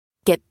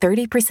Get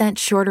 30%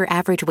 shorter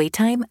average wait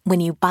time when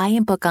you buy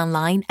and book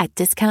online at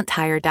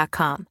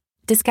DiscountTire.com.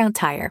 Discount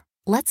Tire.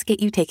 Let's get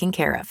you taken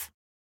care of.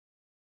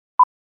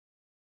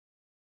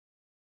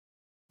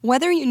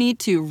 Whether you need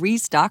to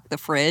restock the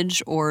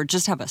fridge or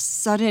just have a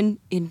sudden,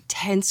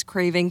 intense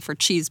craving for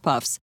cheese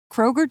puffs,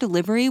 Kroger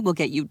Delivery will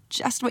get you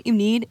just what you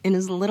need in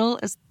as little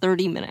as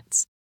 30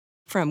 minutes.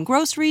 From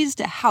groceries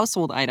to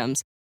household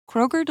items,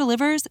 Kroger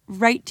delivers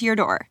right to your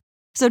door.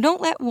 So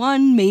don't let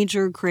one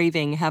major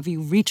craving have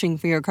you reaching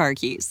for your car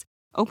keys.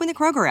 Open the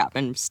Kroger app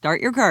and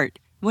start your cart,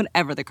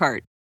 whatever the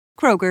cart.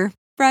 Kroger,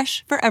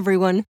 fresh for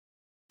everyone.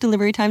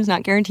 Delivery times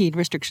not guaranteed.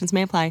 Restrictions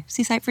may apply.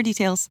 See site for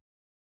details.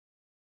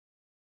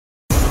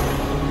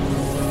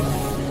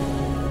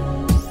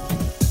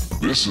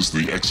 This is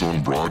the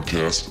X-Zone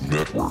Broadcast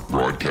Network,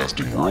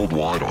 broadcasting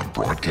worldwide on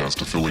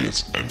broadcast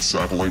affiliates and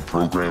satellite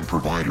program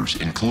providers,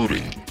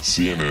 including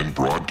CNN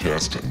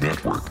Broadcast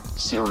Network,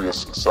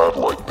 Sirius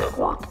Satellite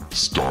Network,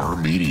 Star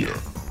Media,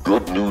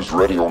 Good News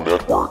Radio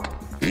Network,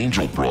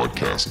 Angel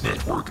Broadcast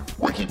Network,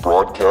 Wiki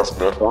Broadcast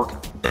Network,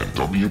 and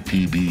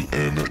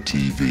WPBN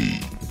TV.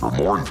 For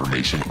more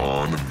information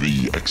on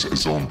the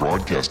X-Zone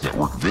Broadcast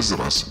Network, visit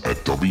us at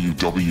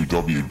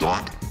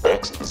www.xzbn.net.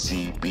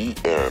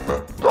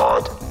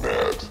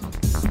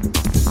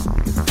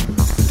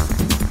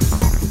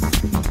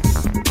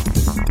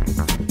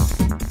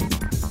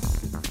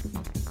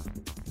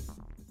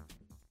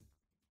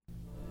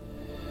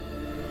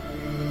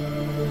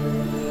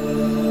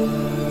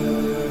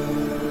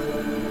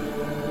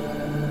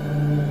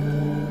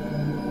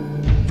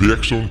 The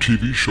X-Zone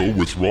TV show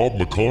with Rob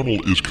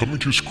McConnell is coming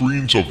to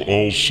screens of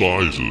all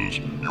sizes.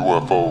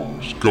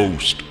 UFOs,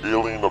 ghosts,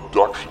 alien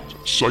abductions,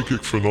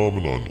 psychic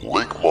phenomenon,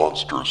 lake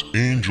monsters,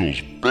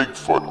 angels,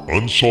 Bigfoot,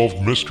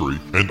 unsolved mystery,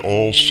 and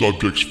all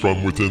subjects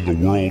from within the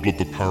world of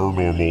the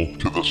paranormal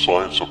to the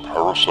science of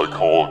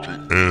parapsychology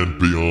and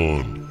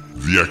beyond.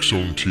 The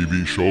X-Zone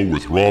TV show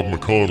with Rob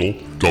McConnell,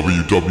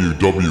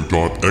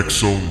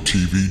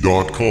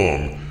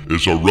 www.xzonetv.com,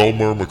 is a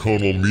Relmar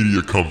McConnell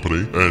Media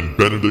Company and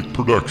Benedict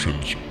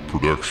Productions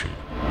production.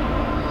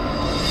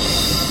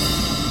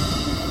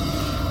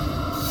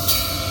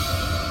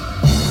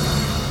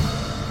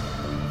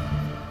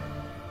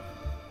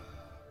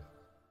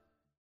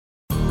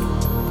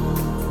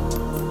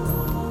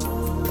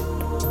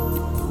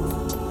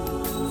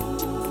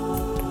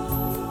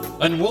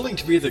 Unwilling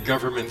to be the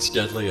government's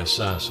deadly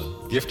assassin,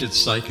 gifted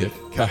psychic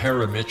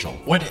Kahara Mitchell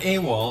went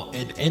AWOL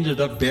and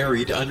ended up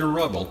buried under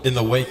rubble in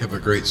the wake of a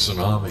great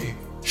tsunami.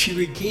 She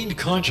regained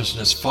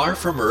consciousness far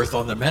from Earth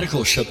on the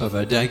medical ship of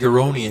a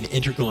Daguerreonian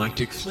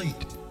intergalactic fleet.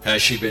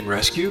 Has she been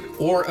rescued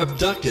or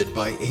abducted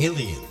by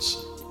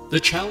aliens? The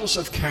Chalice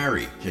of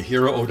Carrie,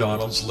 Kahira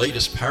O'Donnell's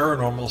latest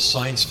paranormal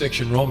science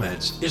fiction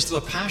romance, is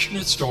the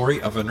passionate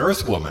story of an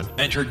Earth woman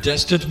and her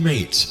destined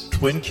mates,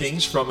 twin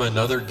kings from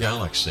another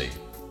galaxy.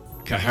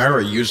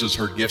 Kahara uses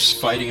her gifts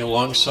fighting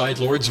alongside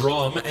Lords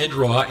Rom and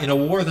Ra in a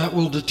war that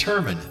will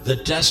determine the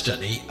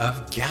destiny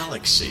of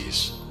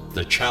galaxies.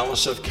 The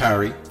Chalice of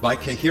Carrie by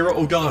Kahira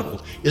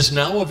O'Donnell is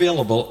now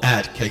available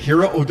at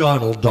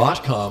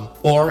KahiraO'Donnell.com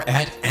or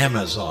at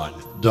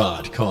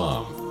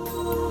Amazon.com.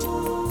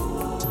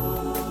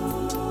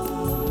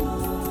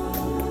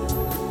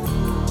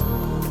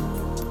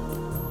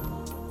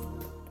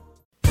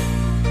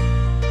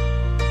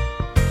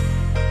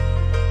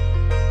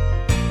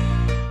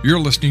 You're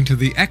listening to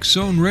the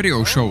X-Zone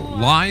Radio Show,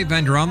 live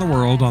and around the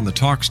world on the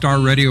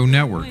Talkstar Radio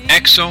Network,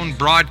 X-Zone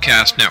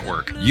Broadcast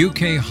Network,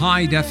 UK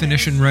High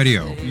Definition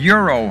Radio,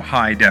 Euro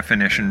High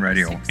Definition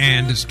Radio,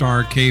 and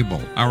Star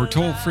Cable. Our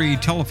toll-free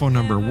telephone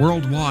number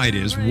worldwide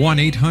is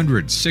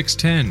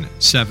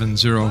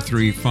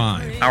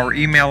 1-800-610-7035. Our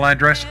email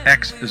address,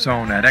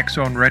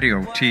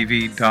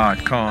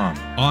 xzone@xzoneradiotv.com.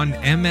 On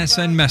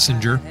MSN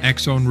Messenger,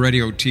 X-Zone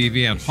Radio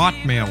TV at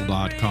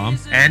hotmail.com,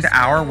 and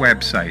our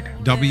website,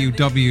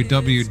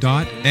 www.xzoneradiotv.com.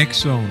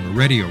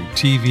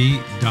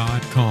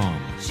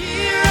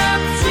 Cheer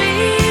up,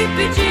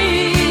 sleepy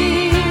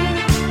Jean.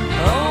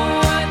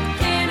 Oh, what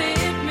can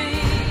it mean?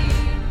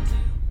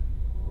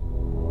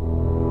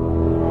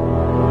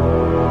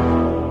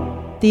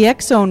 The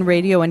X-Zone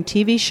radio and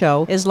TV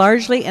show is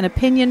largely an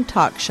opinion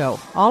talk show.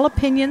 All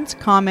opinions,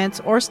 comments,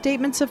 or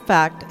statements of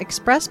fact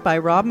expressed by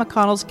Rob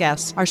McConnell's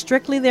guests are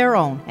strictly their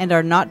own and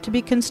are not to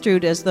be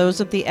construed as those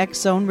of the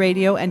X-Zone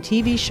radio and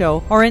TV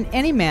show or in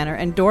any manner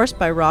endorsed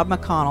by Rob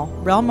McConnell,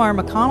 Relmar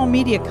McConnell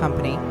Media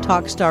Company,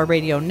 Talkstar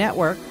Radio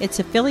Network, its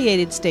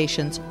affiliated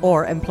stations,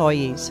 or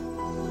employees.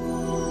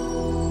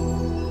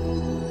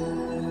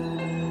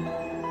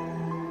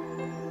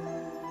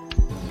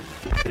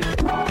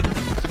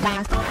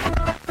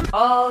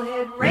 All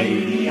Hit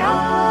Radio.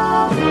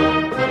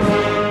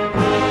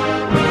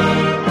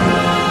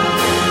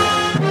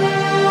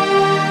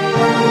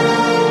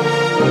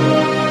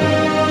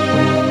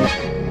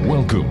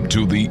 Welcome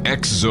to the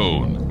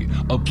X-Zone,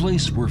 a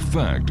place where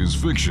fact is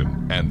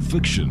fiction and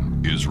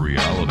fiction is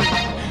reality.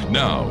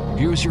 Now,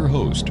 here's your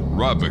host,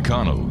 Rob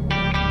McConnell.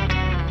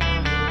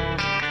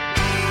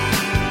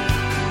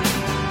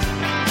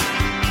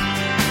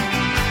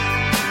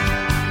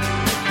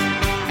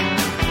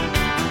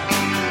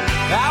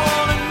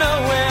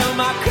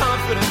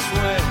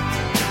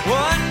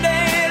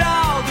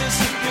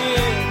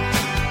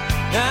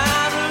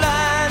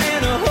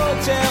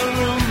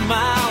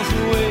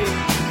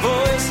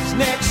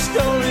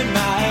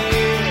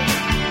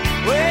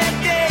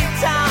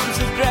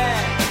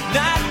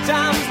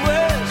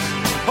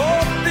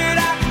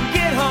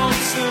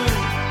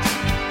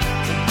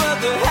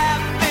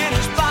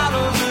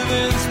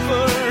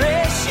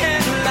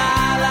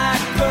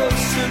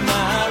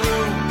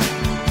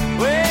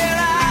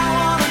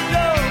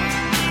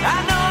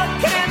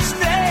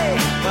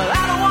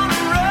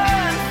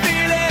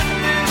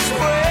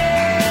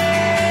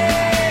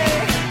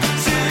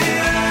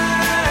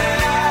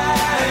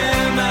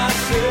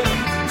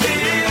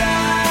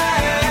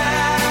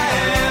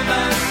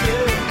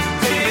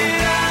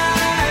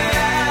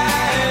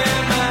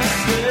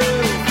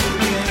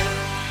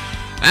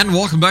 And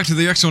welcome back to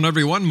the X Zone,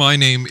 everyone. My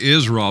name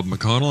is Rob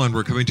McConnell, and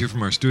we're coming to you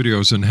from our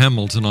studios in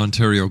Hamilton,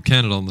 Ontario,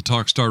 Canada, on the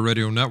Talkstar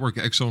Radio Network,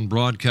 X Zone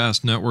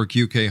Broadcast Network,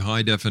 UK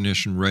High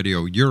Definition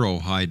Radio, Euro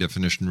High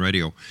Definition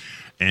Radio,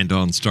 and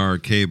on Star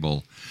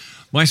Cable.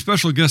 My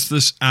special guest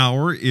this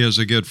hour is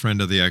a good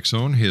friend of the X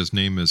Zone. His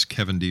name is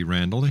Kevin D.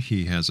 Randle.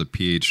 He has a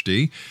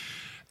PhD.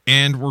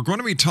 And we're going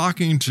to be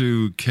talking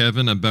to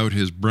Kevin about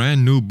his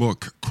brand new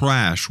book,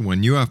 Crash,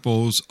 When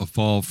UFOs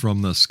Fall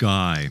from the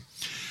Sky.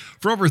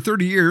 For over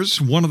 30 years,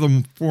 one of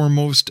the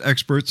foremost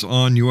experts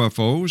on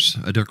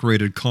UFOs, a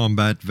decorated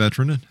combat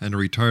veteran and a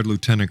retired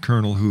lieutenant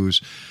colonel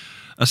whose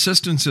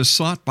assistance is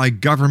sought by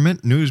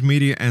government, news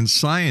media, and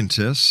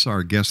scientists,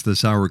 our guest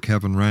this hour,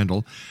 Kevin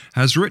Randle,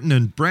 has written a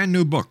brand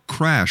new book,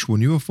 Crash,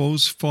 When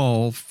UFOs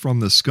Fall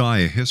from the Sky,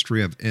 a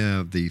history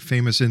of the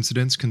famous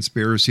incidents,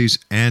 conspiracies,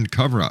 and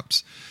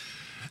cover-ups.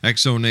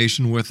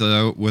 Exonation with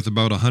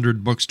about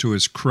 100 books to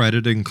his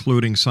credit,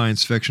 including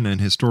science fiction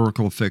and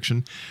historical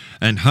fiction,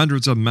 and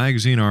hundreds of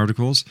magazine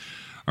articles.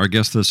 Our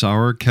guest this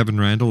hour, Kevin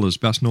Randle, is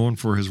best known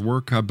for his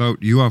work about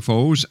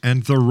UFOs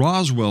and the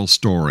Roswell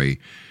story.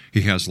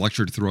 He has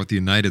lectured throughout the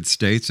United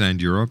States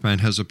and Europe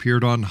and has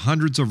appeared on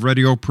hundreds of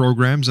radio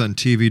programs and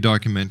TV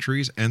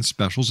documentaries and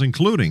specials,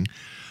 including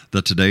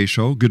The Today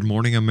Show, Good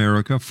Morning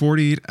America,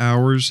 48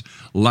 Hours,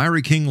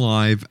 Larry King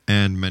Live,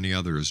 and many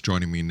others.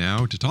 Joining me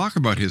now to talk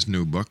about his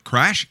new book,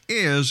 Crash,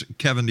 is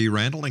Kevin D.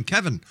 Randle. And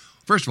Kevin,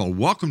 first of all,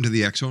 welcome to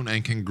the X Zone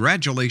and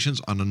congratulations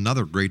on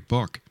another great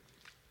book.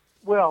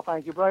 Well,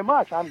 thank you very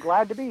much. I'm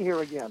glad to be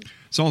here again.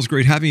 It's always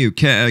great having you,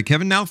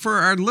 Kevin. Now, for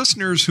our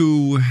listeners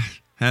who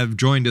have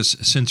joined us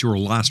since you were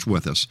last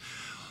with us,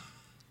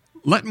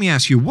 let me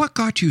ask you, what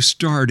got you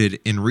started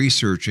in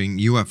researching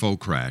UFO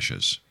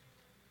crashes?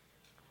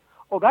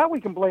 Oh, that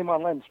we can blame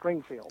on Len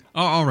Stringfield.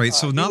 Oh, all right.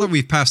 So now that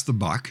we've passed the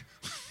buck.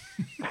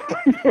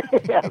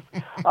 Yes.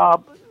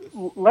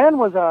 Len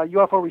was a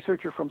UFO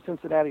researcher from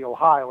Cincinnati,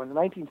 Ohio. In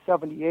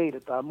 1978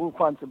 at the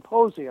MUFON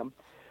Symposium,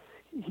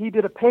 he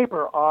did a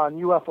paper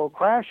on UFO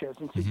crashes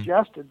and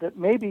suggested that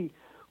maybe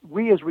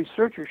we as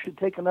researchers should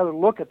take another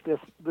look at this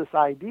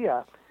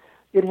idea.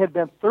 It had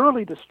been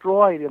thoroughly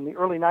destroyed in the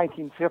early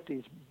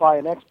 1950s by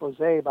an expose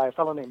by a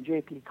fellow named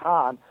J.P.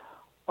 Kahn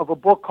of a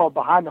book called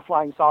Behind the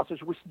Flying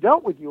Saucers, which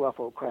dealt with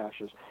UFO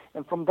crashes.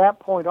 And from that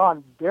point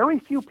on, very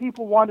few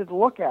people wanted to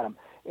look at them.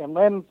 And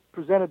Len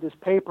presented this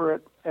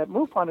paper at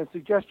MUFON and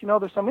suggested,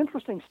 there's some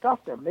interesting stuff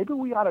there. Maybe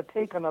we ought to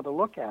take another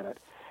look at it.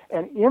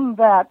 And in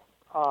that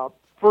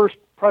first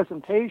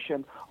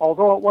presentation,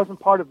 although it wasn't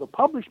part of the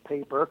published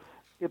paper,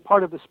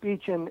 part of the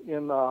speech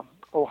in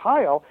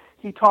Ohio,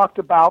 he talked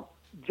about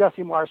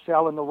Jesse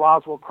Marcel and the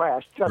Roswell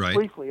crash, just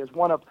briefly, as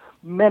one of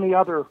many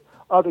other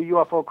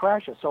UFO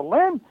crashes. So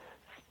Len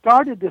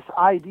started this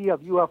idea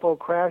of UFO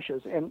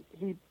crashes, and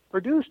he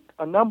produced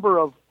a number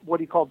of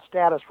what he called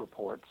status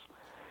reports.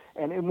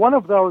 And in one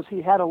of those,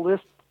 he had a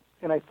list,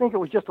 and I think it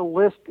was just a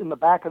list in the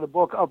back of the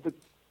book of the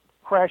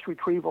crash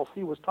retrievals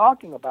he was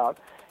talking about.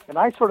 And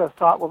I sort of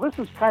thought, well, this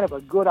is kind of a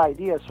good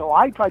idea. So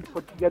I tried to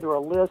put together a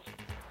list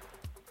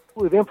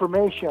with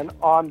information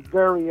on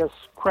various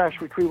crash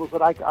retrievals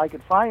that I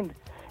could find.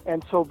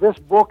 And so this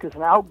book is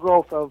an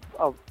outgrowth of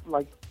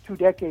like 2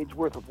 decades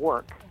worth of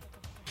work.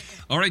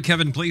 All right,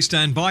 Kevin, please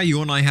stand by.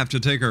 You and I have to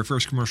take our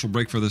first commercial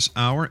break for this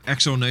hour.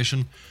 X-Zone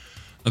Nation,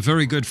 a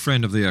very good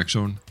friend of the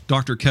X-Zone,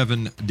 Dr.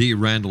 Kevin D.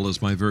 Randle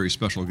is my very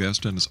special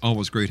guest, and it's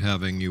always great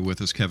having you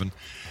with us, Kevin.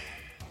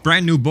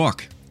 Brand new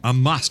book, a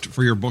must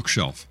for your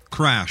bookshelf.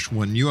 Crash,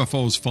 When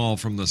UFOs Fall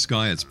from the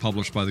Sky. It's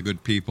published by the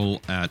good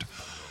people at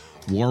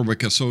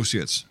Warwick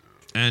Associates.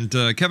 And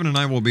Kevin and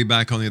I will be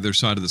back on the other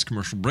side of this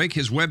commercial break.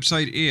 His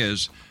website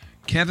is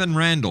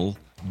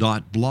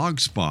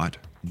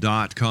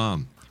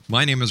kevinrandle.blogspot.com.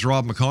 My name is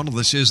Rob McConnell.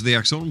 This is the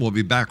X Zone. We'll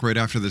be back right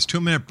after this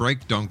 2-minute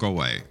break. Don't go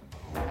away.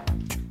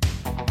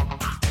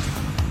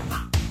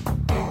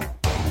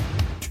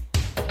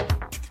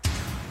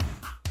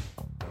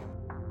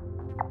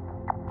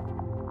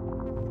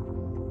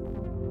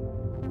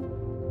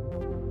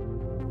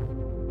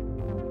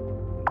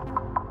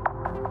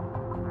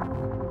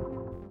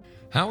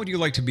 How would you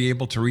like to be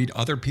able to read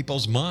other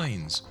people's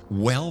minds?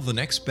 Well, the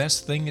next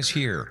best thing is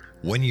here.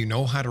 When you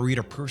know how to read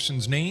a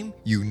person's name,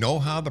 you know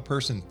how the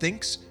person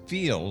thinks,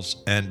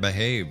 feels, and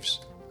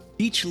behaves.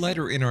 Each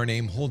letter in our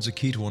name holds a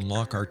key to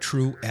unlock our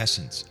true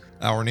essence.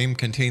 Our name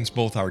contains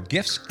both our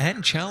gifts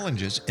and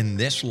challenges in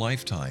this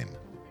lifetime.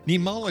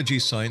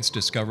 Mnemology science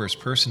discovers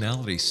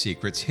personality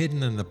secrets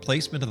hidden in the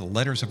placement of the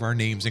letters of our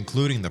names,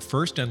 including the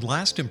first and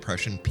last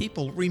impression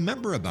people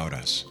remember about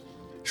us.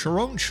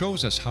 Sharon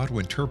shows us how to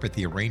interpret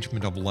the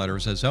arrangement of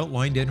letters as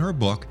outlined in her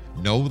book,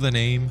 Know the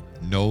Name,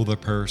 Know the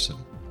Person.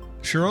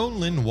 Sharon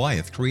Lynn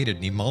Wyeth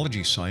created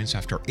mnemology science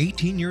after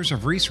 18 years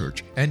of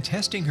research and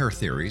testing her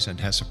theories, and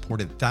has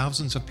supported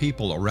thousands of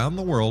people around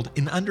the world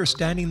in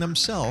understanding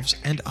themselves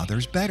and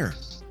others better.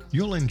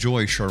 You'll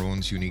enjoy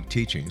Sharon's unique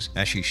teachings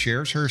as she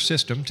shares her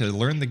system to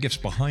learn the gifts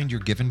behind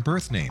your given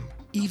birth name.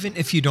 Even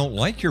if you don't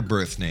like your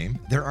birth name,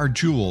 there are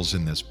jewels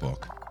in this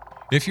book.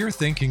 If you're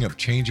thinking of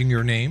changing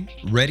your name,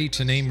 ready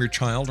to name your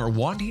child, or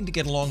wanting to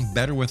get along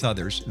better with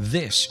others,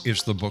 this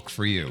is the book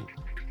for you.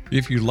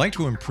 If you'd like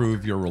to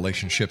improve your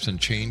relationships and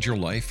change your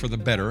life for the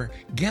better,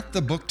 get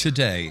the book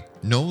today,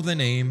 Know the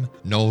Name,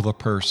 Know the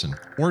Person,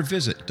 or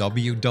visit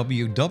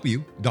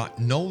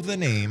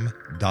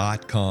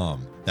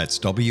www.knowthename.com. That's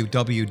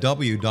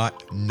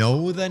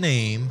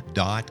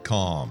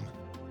www.knowthename.com.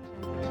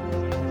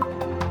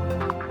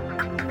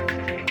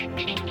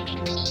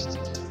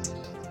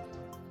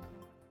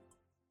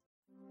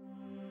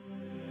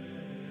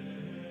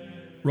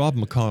 Rob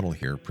McConnell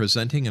here,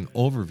 presenting an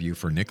overview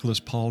for Nicholas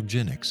Paul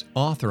Jennings,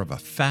 author of a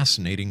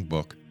fascinating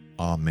book,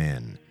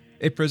 Amen.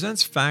 It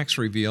presents facts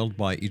revealed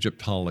by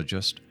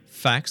Egyptologists,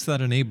 facts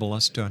that enable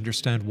us to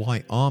understand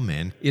why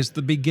Amen is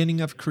the beginning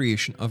of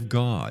creation of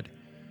God.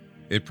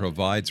 It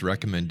provides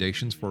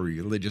recommendations for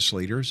religious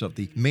leaders of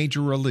the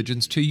major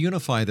religions to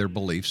unify their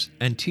beliefs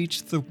and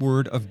teach the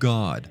Word of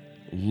God.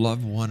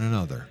 Love one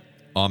another.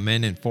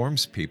 Amen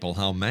informs people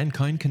how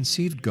mankind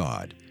conceived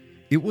God.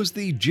 It was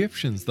the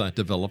Egyptians that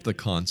developed the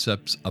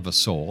concepts of a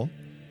soul,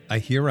 a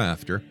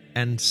hereafter,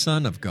 and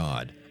Son of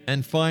God.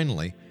 And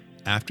finally,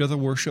 after the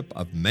worship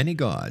of many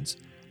gods,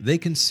 they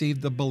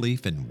conceived the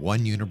belief in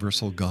one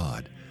universal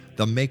God,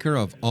 the maker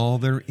of all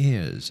there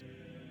is.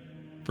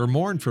 For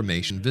more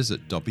information,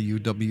 visit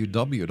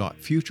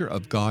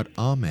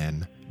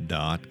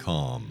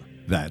www.futureofgodamen.com.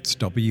 That's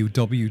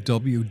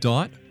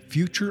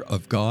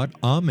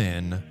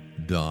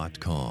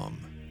www.futureofgodamen.com.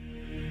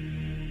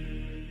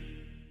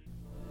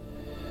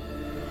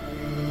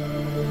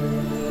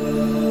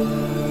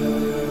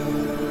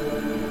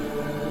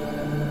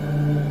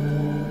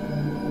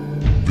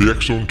 The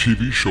X Zone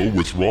TV show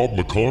with Rob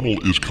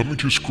McConnell is coming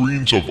to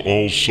screens of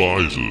all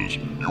sizes.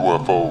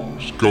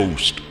 UFOs,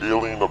 ghosts,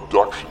 alien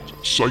abductions,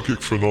 psychic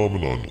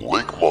phenomenon,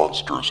 lake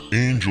monsters,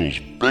 angels,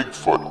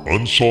 Bigfoot,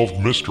 unsolved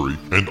mystery,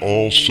 and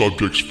all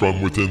subjects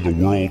from within the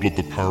world of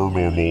the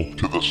paranormal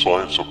to the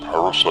science of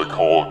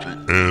parapsychology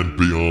and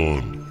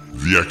beyond.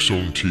 The X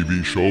Zone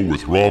TV show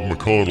with Rob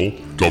McConnell,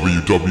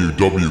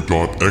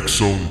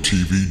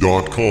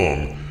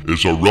 www.xzonetv.com,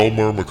 is a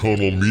Relmar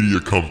McConnell Media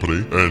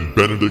Company and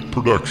Benedict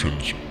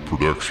Productions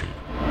production.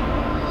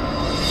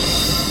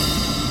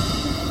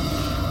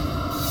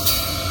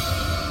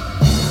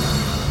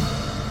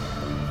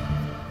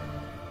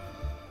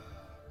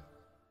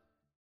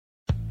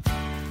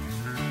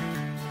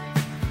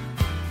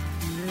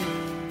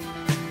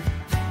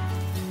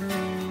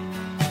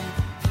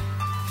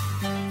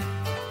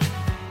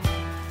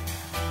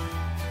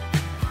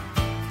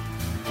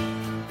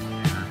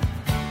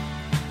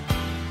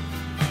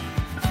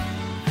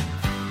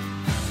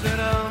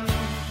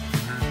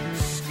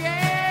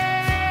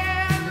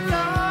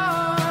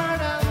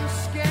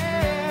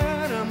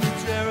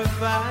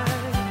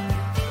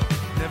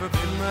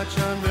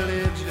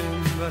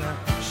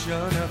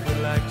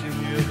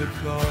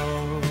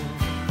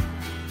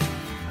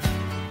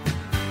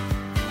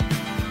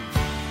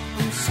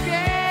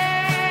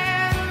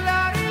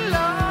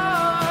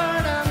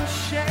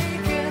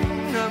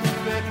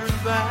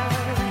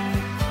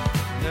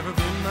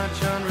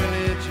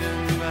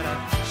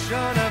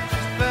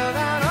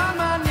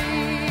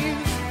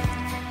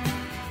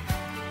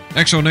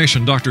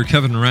 Exonation, Dr.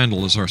 Kevin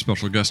Randle is our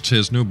special guest.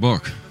 His new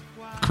book,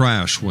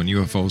 Crash When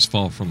UFOs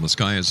Fall from the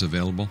Sky, is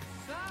available.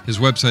 His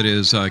website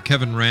is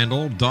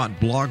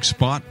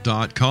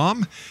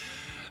kevinrandle.blogspot.com,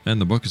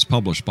 and the book is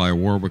published by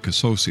Warwick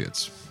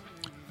Associates.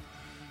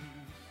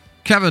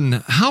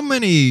 Kevin, how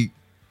many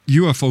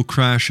UFO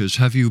crashes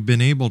have you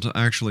been able to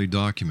actually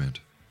document?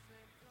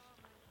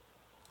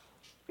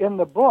 In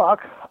the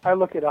book, I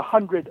look at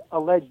 100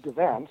 alleged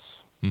events.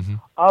 Mm-hmm.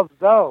 Of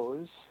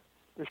those,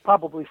 there's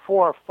probably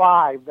 4 or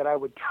 5 that I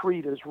would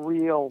treat as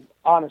real,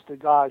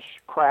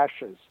 honest-to-gosh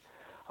crashes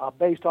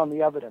based on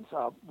the evidence.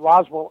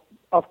 Roswell,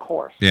 of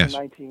course, yes. In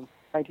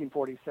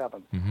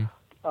 1947. Mm-hmm.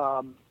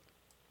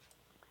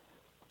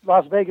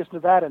 Las Vegas,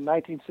 Nevada in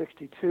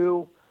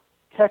 1962.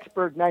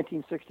 Kecksburg,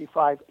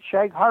 1965.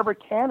 Shag Harbor,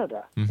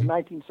 Canada in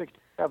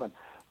 1967.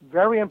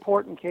 Very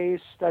important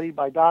case studied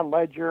by Don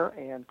Ledger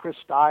and Chris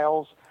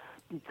Stiles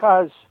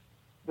because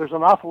there's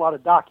an awful lot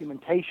of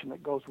documentation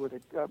that goes with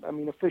it.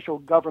 Official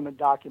government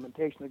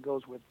documentation that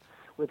goes with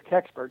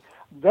Kecksburg.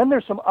 Then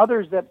there's some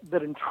others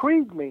that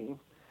intrigue me,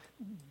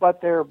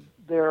 but they're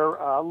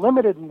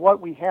limited in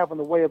what we have in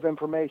the way of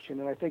information.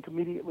 And I think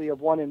immediately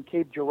of one in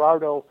Cape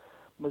Girardeau,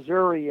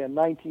 Missouri in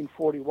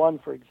 1941,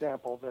 for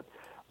example, that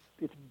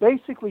it's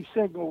basically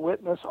single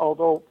witness,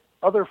 although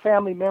other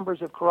family members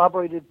have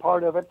corroborated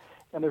part of it,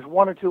 and there's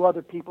 1 or 2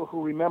 other people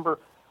who remember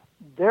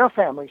their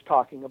families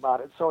talking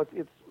about it. So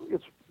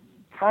it's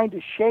kind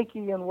of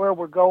shaky in where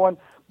we're going,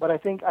 but I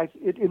think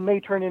it may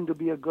turn into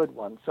be a good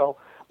one. So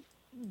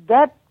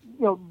that,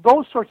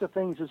 those sorts of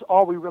things is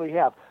all we really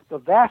have. The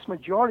vast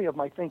majority of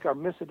them, I think, are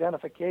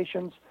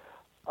misidentifications.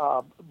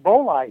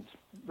 Bolides,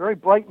 very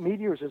bright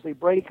meteors as they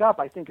break up,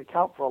 I think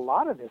account for a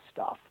lot of this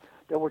stuff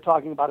that we're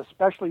talking about,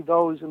 especially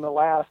those in the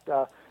last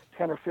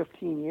 10 or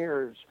 15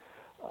 years.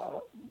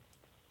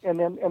 and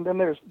then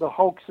there's the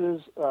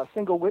hoaxes,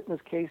 single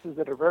witness cases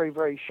that are very,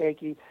 very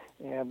shaky,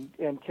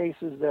 and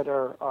cases that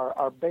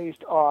are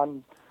based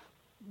on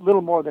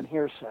little more than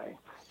hearsay.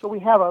 So we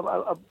have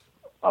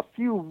a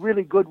few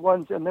really good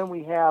ones, and then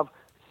we have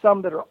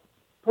some that are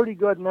pretty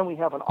good, and then we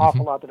have an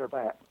awful lot that are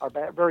bad,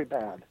 very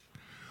bad.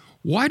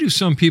 Why do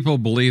some people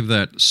believe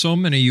that so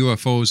many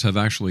UFOs have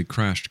actually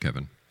crashed,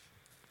 Kevin?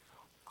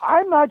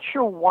 I'm not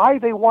sure why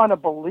they want to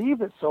believe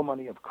that so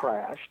many have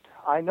crashed.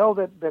 I know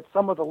that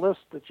some of the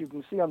lists that you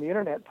can see on the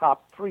internet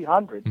top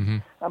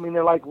 300. I mean,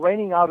 they're like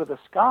raining out of the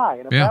sky.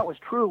 And if that was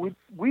true,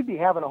 we'd be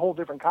having a whole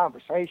different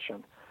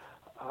conversation.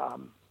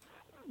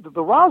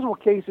 The Roswell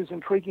case is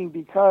intriguing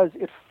because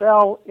it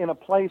fell in a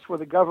place where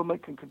the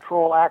government can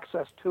control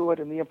access to it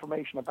and the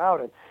information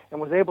about it, and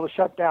was able to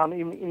shut down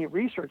any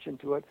research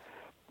into it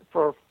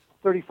for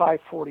 35,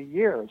 40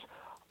 years.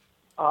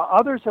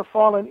 Others have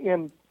fallen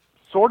in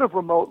sort of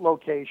remote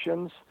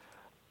locations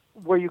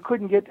where you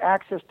couldn't get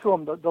access to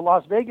them. The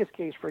Las Vegas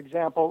case, for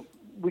example,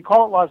 we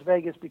call it Las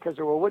Vegas because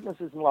there were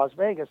witnesses in Las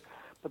Vegas,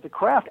 but the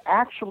craft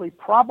actually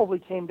probably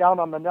came down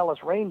on the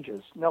Nellis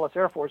Ranges, Nellis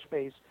Air Force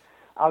Base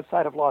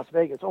outside of Las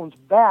Vegas. It owns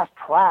vast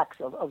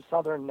tracts of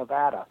southern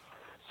Nevada.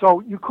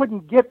 So you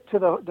couldn't get to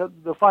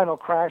the final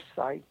crash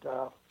site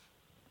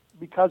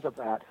because of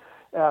that.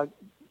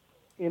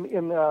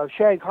 In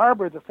Shag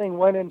Harbor, the thing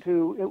went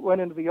into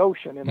the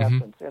ocean in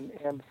essence,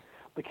 and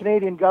the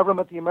Canadian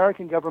government, the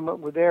American government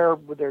were there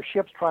with their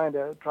ships trying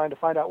to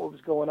find out what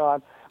was going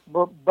on,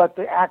 but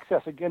the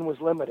access again was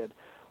limited.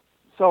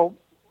 So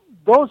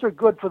those are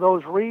good for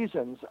those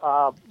reasons,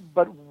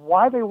 but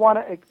why they want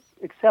to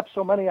accept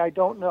so many, I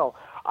don't know.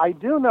 I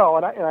do know,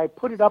 and I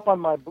put it up on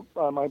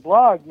my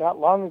blog not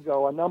long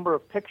ago, a number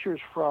of pictures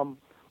from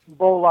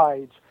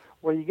bolides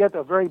where you get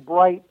a very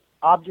bright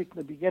object in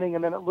the beginning,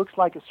 and then it looks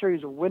like a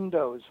series of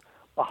windows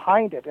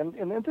behind it, and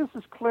this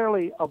is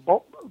clearly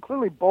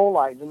clearly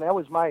bolides, and that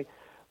was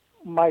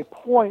my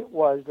point,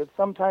 was that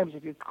sometimes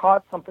if you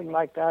caught something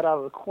like that out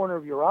of the corner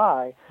of your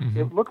eye,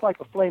 it looked like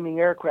a flaming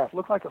aircraft,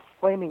 looked like a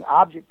flaming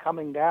object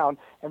coming down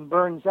and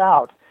burns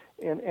out,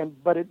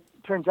 but it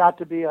turns out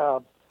to be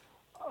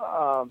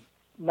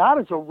not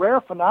as a rare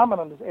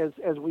phenomenon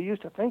as we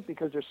used to think,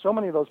 because there's so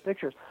many of those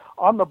pictures.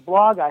 On the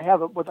blog, I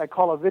have what they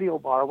call a video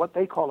bar, and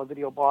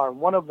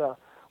one of the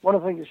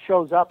things that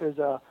shows up is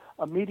a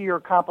meteor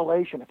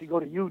compilation. If you go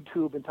to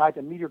YouTube and type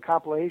in meteor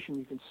compilation,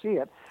 you can see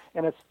it,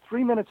 and it's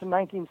 3 minutes and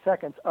 19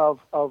 seconds of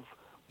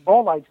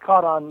bolides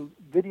caught on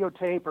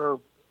videotape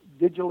or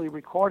digitally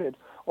recorded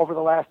over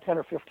the last 10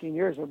 or 15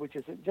 years, which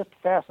is just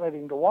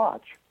fascinating to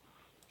watch.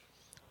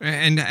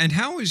 And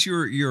how is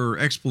your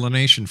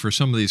explanation for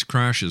some of these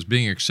crashes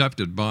being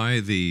accepted by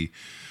the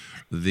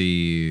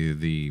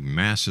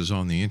masses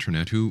on the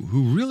internet who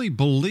really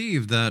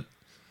believe that,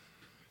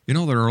 you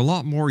know, there are a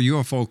lot more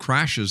UFO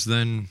crashes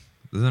than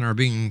are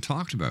being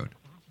talked about?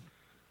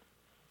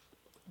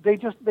 They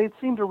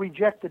seem to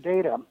reject the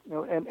data, you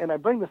know, and I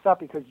bring this up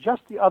because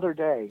just the other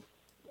day,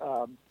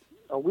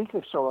 a week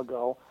or so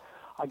ago,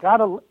 I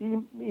got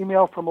an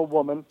email from a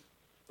woman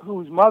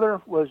whose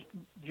mother was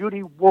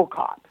Judy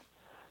Wolcott.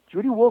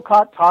 Judy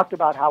Wolcott talked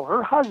about how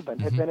her husband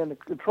had been in the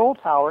control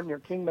tower near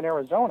Kingman,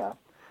 Arizona,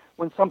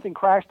 when something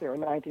crashed there in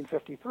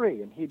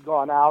 1953, and he'd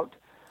gone out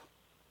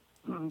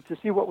to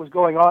see what was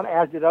going on,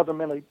 as did other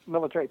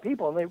military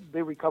people, and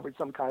they recovered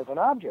some kind of an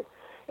object.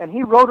 And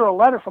he wrote her a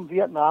letter from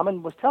Vietnam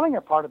and was telling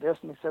her part of this,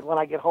 and he said, when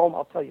I get home,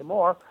 I'll tell you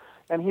more.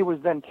 And he was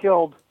then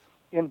killed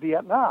in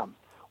Vietnam.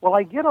 Well,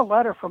 I get a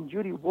letter from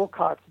Judy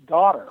Wolcott's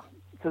daughter,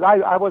 because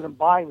I wasn't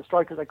buying the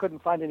story because I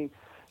couldn't find any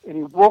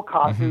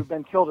Wolcott who'd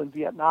been killed in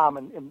Vietnam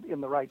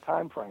in the right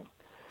time frame.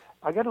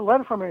 I get a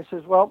letter from her and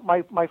says, well,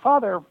 my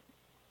father,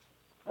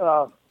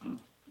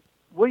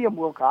 William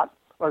Wolcott,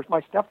 or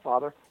my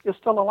stepfather, is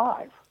still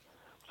alive.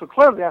 So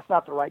clearly that's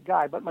not the right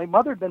guy, but my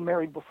mother had been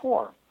married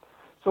before.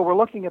 So we're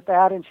looking at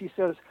that, and she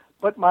says,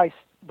 but my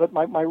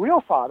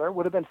real father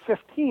would have been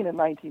 15 in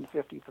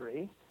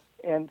 1953,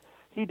 and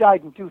he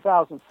died in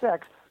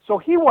 2006, so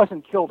he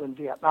wasn't killed in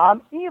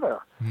Vietnam either.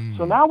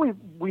 So now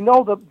we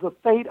know the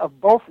fate of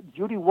both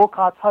Judy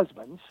Wolcott's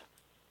husbands.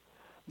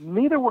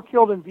 Neither were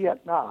killed in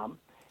Vietnam,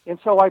 and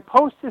so I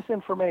post this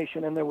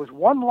information, and there was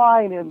one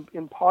line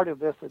in part of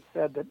this that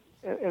said that,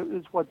 it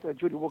was what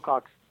Judy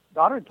Wolcott's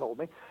daughter had told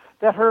me,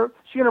 that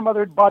she and her mother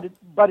had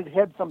butted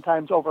heads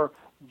sometimes over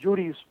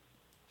Judy's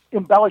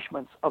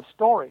embellishments of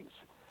stories.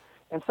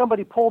 And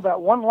somebody pulled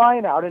that one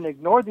line out and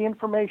ignored the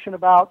information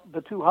about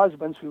the two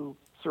husbands who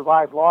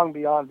survived long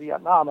beyond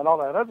Vietnam and all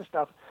that other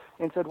stuff,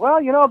 and said,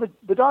 well, you know,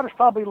 the daughter's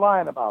probably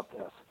lying about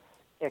this.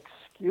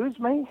 Excuse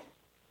me?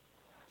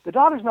 The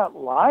daughter's not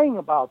lying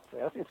about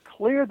this. It's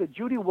clear that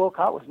Judy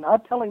Wolcott was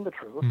not telling the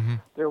truth.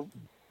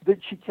 That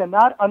she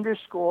cannot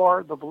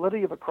underscore the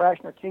validity of a crash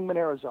near Kingman,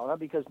 Arizona,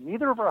 because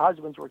neither of her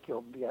husbands were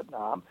killed in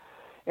Vietnam.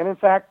 And in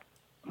fact,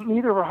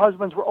 neither of her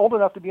husbands were old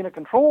enough to be in a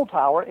control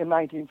tower in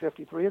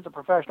 1953 as a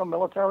professional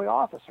military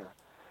officer.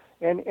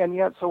 And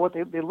yet, so what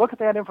they look at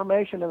that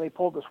information and they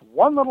pull this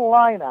one little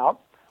line out,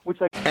 which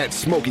they At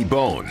Smoky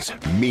Bones,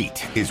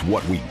 meat is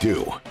what we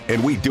do.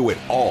 And we do it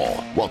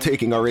all while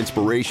taking our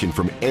inspiration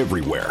from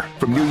everywhere.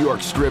 From New York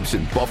strips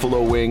and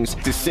buffalo wings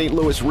to St.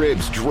 Louis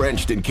ribs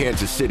drenched in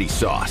Kansas City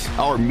sauce,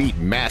 our meat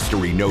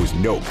mastery knows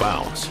no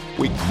bounds.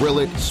 We grill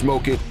it,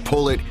 smoke it,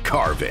 pull it,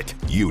 carve it,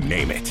 you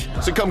name it.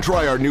 So come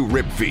try our new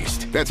rib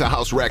feast. That's a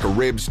house rack of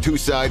ribs, 2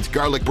 sides,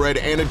 garlic bread,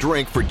 and a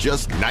drink for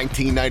just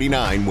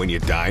 $19.99 when you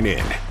dine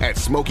in. At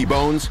Smoky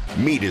Bones,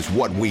 meat is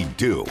what we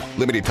do.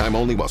 Limited time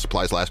only while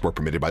supplies last where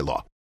permitted by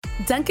law.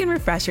 Dunkin'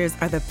 Refreshers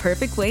are the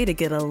perfect way to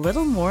get a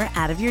little more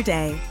out of your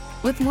day.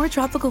 With more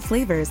tropical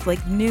flavors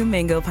like new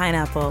mango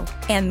pineapple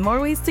and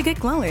more ways to get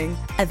glowing.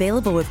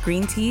 Available with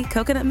green tea,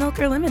 coconut milk,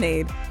 or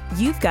lemonade.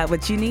 You've got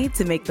what you need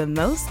to make the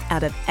most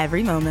out of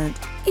every moment,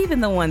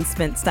 even the ones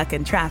spent stuck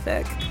in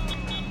traffic.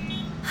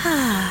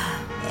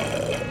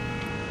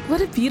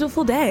 What a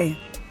beautiful day.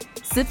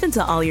 Sip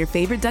into all your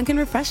favorite Dunkin'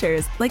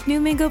 Refreshers like new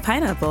mango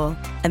pineapple.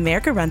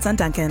 America runs on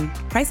Dunkin'.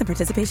 Price and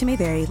participation may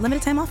vary.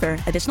 Limited time offer.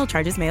 Additional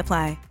charges may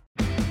apply.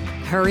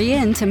 Hurry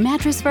in to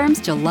Mattress Firm's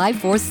July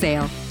 4th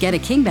sale. Get a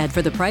king bed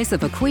for the price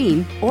of a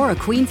queen or a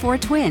queen for a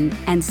twin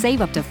and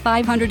save up to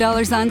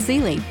 $500 on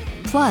Sealy.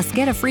 Plus,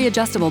 get a free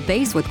adjustable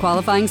base with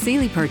qualifying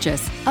Sealy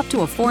purchase, up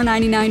to a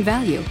 $499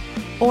 value.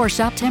 Or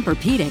shop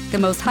Tempur-Pedic, the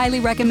most highly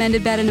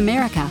recommended bed in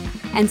America,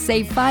 and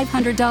save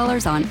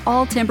 $500 on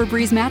all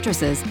Tempur-Breeze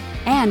mattresses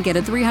and get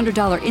a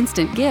 $300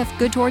 instant gift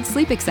good towards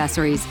sleep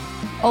accessories.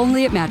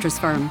 Only at Mattress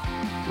Firm.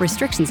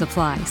 Restrictions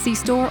apply. See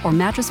store or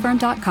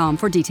mattressfirm.com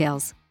for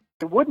details.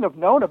 I wouldn't have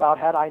known about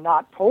had I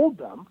not told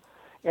them,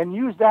 and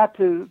used that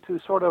to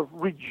sort of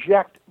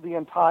reject the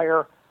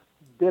entire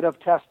bit of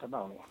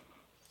testimony.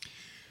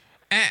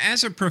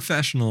 As a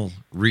professional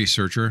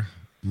researcher,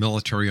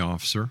 military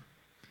officer,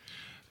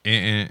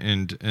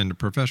 and a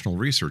professional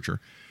researcher,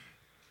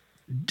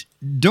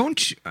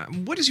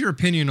 what is your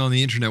opinion on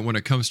the internet when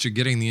it comes to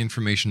getting the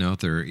information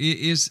out there?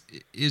 Is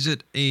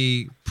it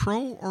a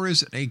pro or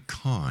is it a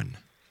con?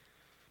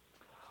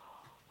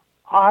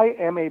 I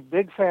am a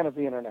big fan of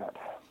the internet.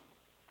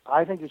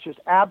 I think it's just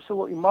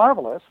absolutely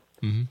marvelous,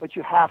 but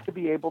you have to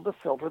be able to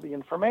filter the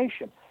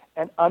information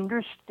and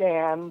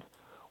understand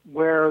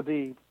where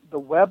the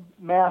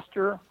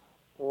webmaster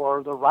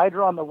or the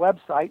writer on the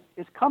website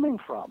is coming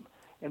from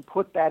and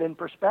put that in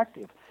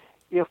perspective.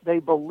 If they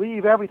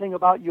believe everything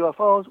about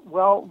UFOs,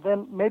 well,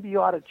 then maybe you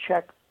ought to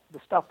check the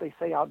stuff they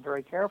say out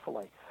very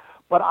carefully.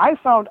 But I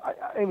found,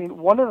 I mean,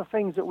 one of the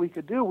things that we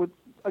could do with,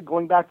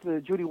 going back to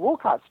the Judy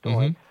Wolcott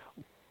story,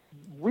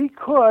 we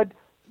could,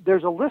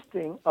 there's a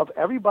listing of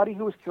everybody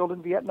who was killed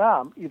in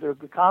Vietnam, either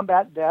the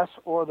combat deaths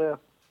or the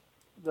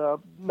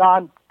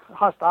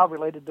non-hostile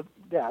related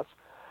deaths.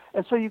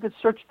 And so you could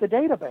search the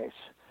database,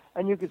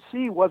 and you could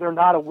see whether or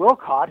not a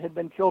Wolcott had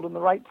been killed in the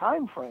right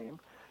time frame.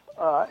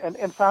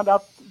 And found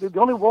out the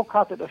only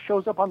Wolcott that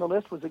shows up on the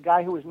list was a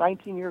guy who was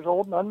 19 years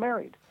old and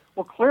unmarried.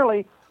 Well,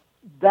 clearly,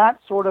 that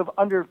sort of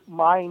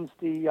undermines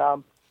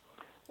the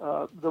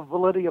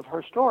validity of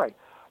her story.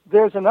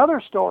 There's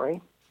another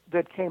story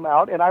that came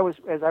out, and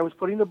as I was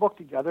putting the book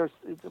together,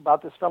 it's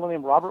about this fellow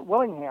named Robert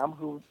Willingham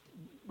who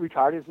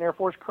retired as an Air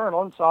Force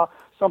colonel and saw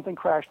something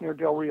crash near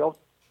Del Rio,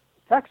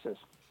 Texas.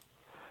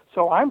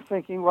 So I'm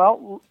thinking,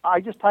 well, I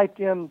just typed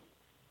in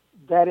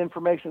that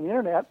information on the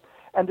internet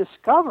and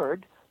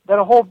discovered that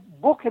a whole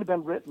book had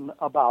been written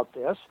about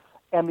this,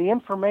 and the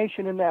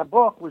information in that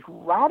book was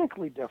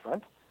radically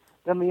different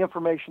than the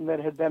information that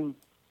had been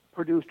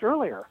produced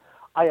earlier.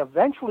 I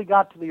eventually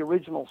got to the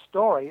original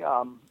story.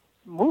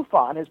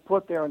 MUFON has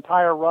put their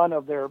entire run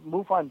of their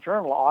MUFON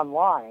journal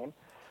online,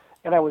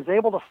 and I was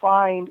able to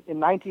find in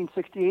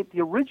 1968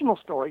 the original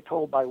story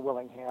told by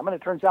Willingham, and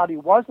it turns out he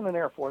wasn't an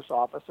Air Force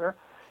officer.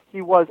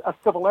 He was a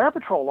Civil Air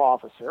Patrol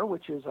officer,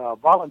 which is a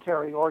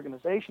voluntary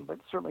organization, but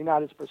certainly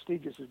not as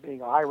prestigious as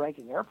being a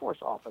high-ranking Air Force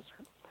officer.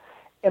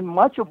 And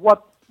much of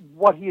what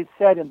he had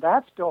said in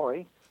that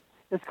story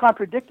is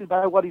contradicted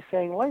by what he's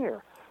saying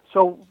later.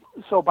 So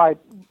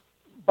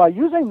by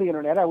using the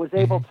internet, I was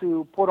able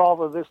to put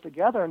all of this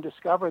together and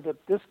discover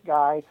that this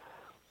guy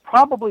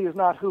probably is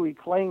not who he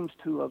claims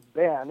to have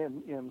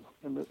been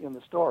in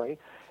the story.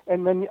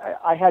 And then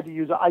I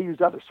used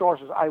other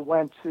sources. I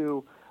went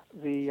to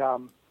the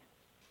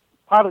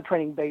pilot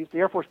training base, the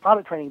Air Force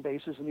pilot training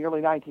bases in the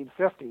early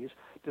 1950s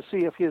to see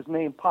if his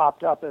name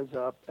popped up as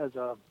a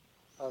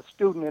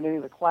student in any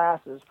of the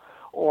classes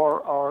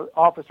or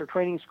officer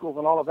training school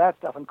and all of that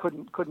stuff, and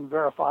couldn't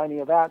verify any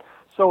of that.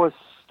 So his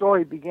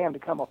story began to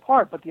come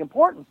apart. But the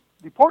important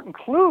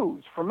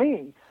clues for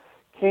me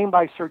came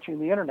by searching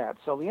the internet.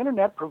 So the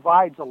internet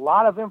provides a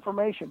lot of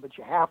information, but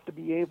you have to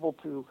be able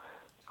to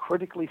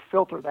critically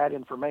filter that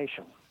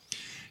information.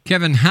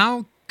 Kevin,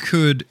 how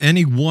could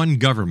any one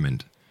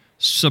government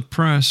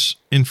suppress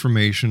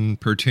information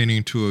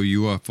pertaining to a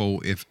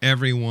UFO if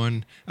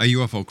everyone, a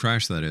UFO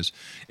crash that is,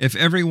 if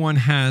everyone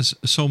has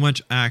so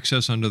much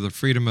access under the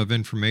Freedom of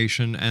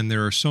Information, and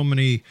there are so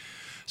many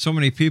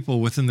people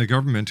within the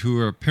government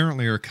who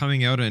apparently are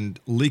coming out and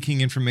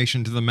leaking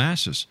information to the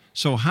masses?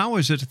 So how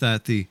is it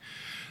that the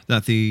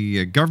that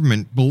the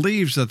government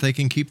believes that they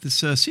can keep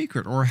this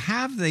secret, or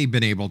have they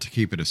been able to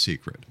keep it a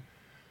secret?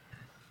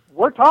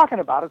 We're talking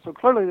about it, so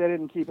clearly they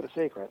didn't keep it a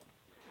secret.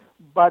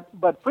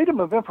 But freedom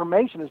of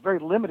information is very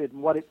limited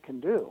in what it can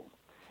do,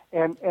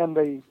 and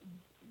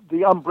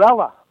the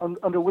umbrella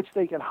under which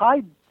they can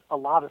hide a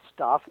lot of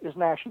stuff is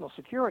national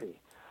security.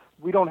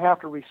 We don't have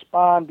to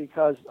respond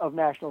because of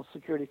national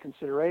security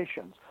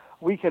considerations.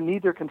 We can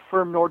neither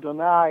confirm nor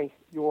deny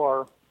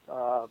your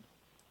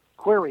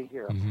query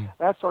here,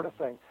 that sort of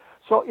thing.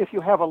 So if you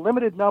have a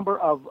limited number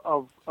of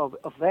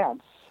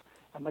events,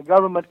 and the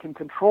government can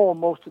control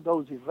most of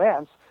those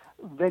events,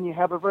 then you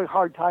have a very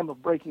hard time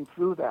of breaking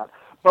through that.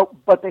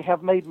 But they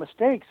have made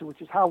mistakes, which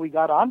is how we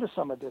got onto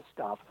some of this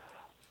stuff.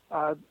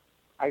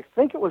 I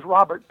think it was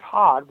Robert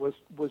Todd was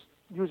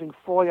using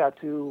FOIA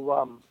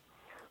to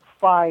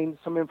find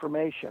some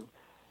information,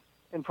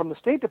 and from the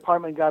State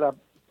Department got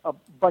a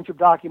bunch of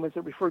documents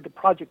that referred to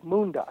Project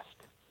Moondust.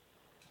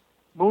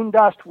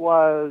 Moondust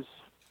was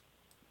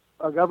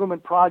a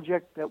government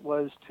project that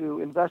was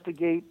to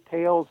investigate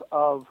tales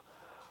of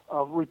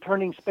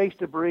returning space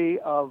debris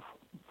of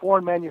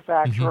foreign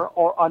manufacture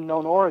or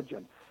unknown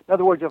origin. In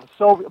other words, if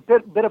a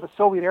bit of a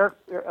Soviet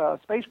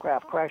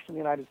spacecraft crashed in the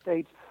United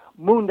States,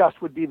 Moondust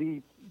would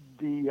be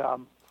the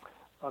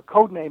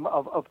code name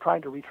of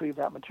trying to retrieve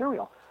that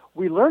material.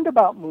 We learned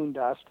about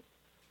Moondust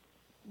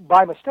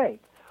by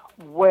mistake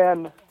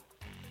when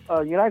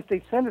a United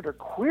States senator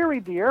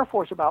queried the Air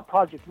Force about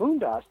Project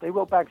Moondust. They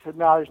wrote back and said,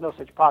 "No, there's no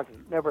such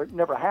project.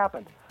 Never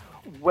happened."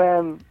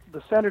 When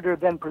the senator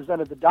then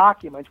presented the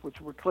documents, which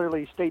were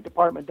clearly State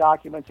Department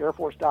documents, Air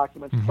Force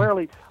documents,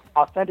 clearly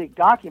authentic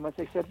documents,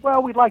 they said,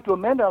 "Well, we'd like to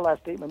amend our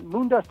last statement.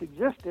 Moondust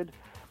existed,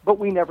 but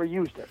we never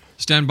used it."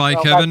 Stand by,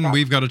 Kevin.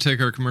 We've got to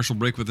take our commercial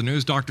break with the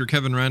news. Dr.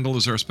 Kevin Randle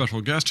is our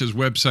special guest. His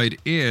website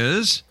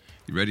is,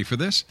 you ready for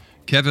this?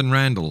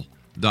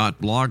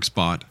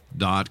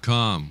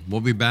 kevinrandle.blogspot.com.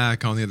 We'll be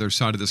back on the other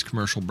side of this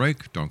commercial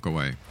break. Don't go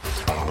away.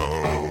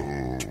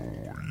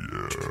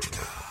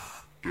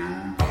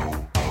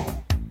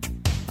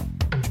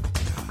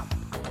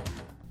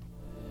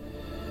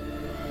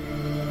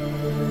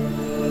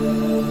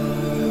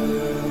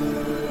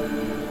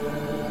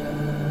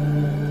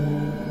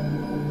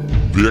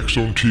 The X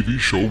Zone TV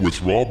show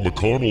with Rob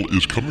McConnell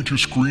is coming to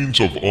screens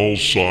of all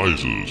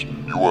sizes.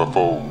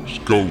 UFOs,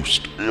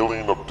 ghosts,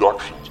 alien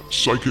abductions,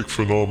 psychic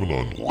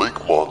phenomenon, lake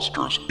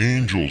monsters,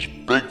 angels,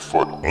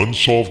 Bigfoot,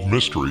 unsolved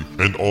mystery,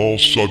 and all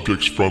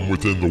subjects from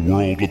within the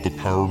world of the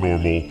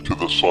paranormal to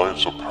the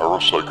science of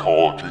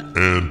parapsychology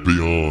and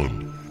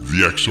beyond.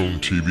 The X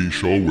Zone TV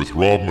show with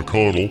Rob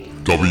McConnell,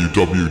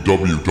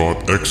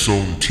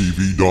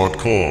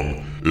 www.xzonetv.com,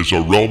 is a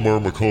Relmar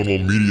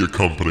McConnell Media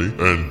Company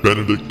and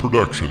Benedict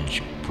Productions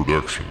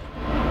production.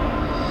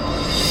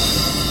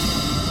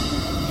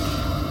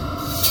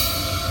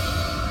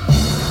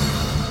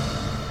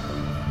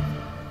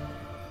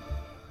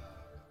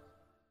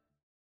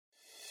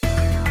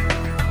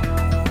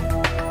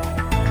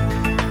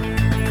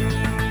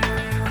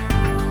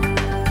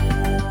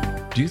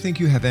 Do you think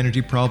you have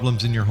energy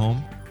problems in your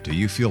home? Do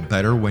you feel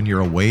better when you're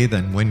away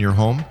than when you're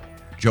home?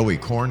 Joey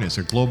Korn is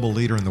a global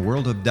leader in the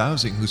world of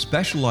dowsing who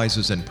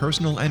specializes in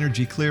personal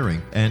energy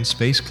clearing and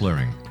space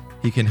clearing.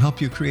 He can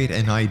help you create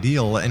an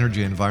ideal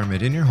energy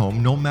environment in your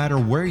home no matter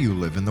where you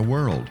live in the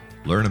world.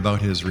 Learn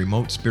about his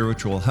remote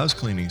spiritual house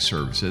cleaning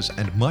services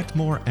and much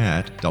more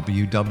at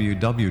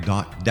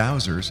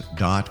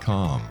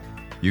www.dowsers.com.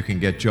 You can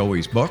get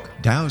Joey's book,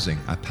 Dowsing,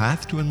 A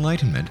Path to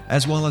Enlightenment,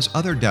 as well as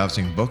other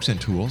dowsing books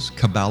and tools,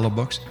 Kabbalah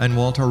books, and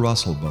Walter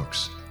Russell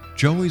books.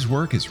 Joey's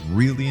work is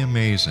really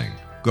amazing.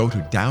 Go to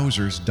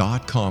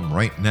dowsers.com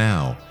right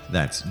now.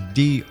 That's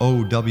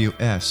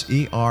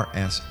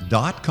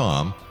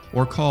DOWSERS.com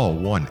or call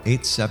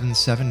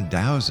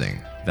 1-877-DOWSING.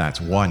 That's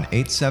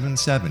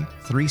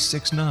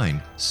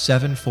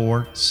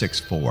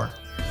 1-877-369-7464.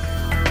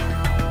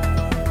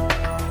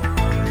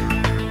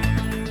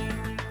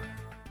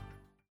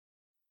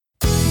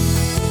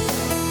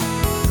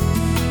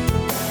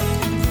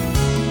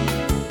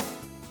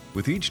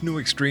 With each new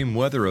extreme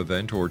weather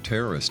event or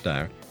terrorist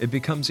act, it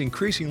becomes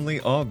increasingly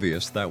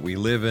obvious that we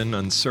live in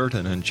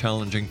uncertain and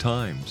challenging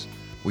times.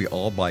 We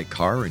all buy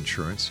car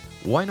insurance.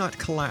 Why not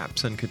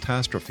collapse and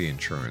catastrophe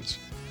insurance?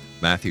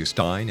 Matthew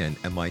Stein, an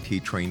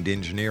MIT-trained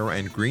engineer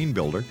and green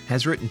builder,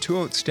 has written 2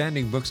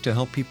 outstanding books to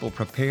help people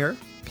prepare,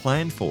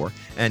 plan for,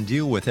 and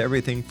deal with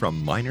everything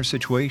from minor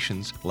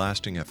situations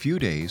lasting a few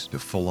days to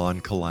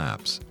full-on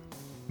collapse.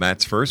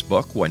 Matt's first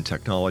book, When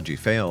Technology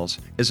Fails,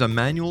 is a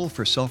manual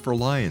for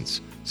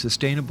self-reliance,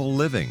 sustainable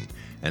living,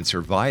 and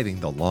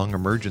surviving the long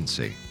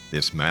emergency.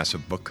 This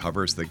massive book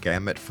covers the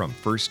gamut from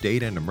first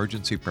aid and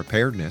emergency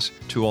preparedness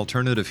to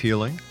alternative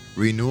healing,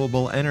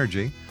 renewable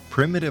energy,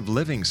 primitive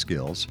living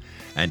skills,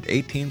 and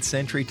 18th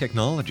century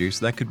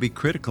technologies that could be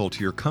critical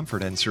to your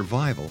comfort and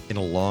survival in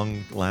a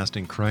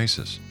long-lasting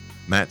crisis.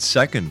 Matt's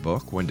second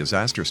book, When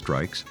Disaster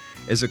Strikes,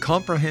 is a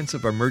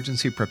comprehensive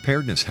emergency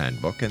preparedness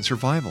handbook and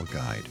survival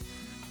guide.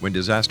 When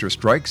Disaster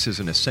Strikes is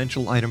an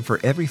essential item for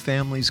every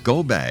family's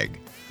go bag.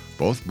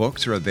 Both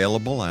books are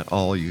available at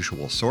all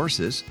usual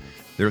sources.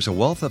 There's a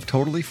wealth of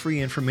totally free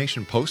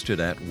information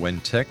posted at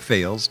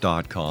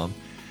whentechfails.com,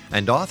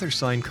 and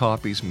author-signed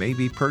copies may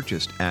be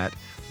purchased at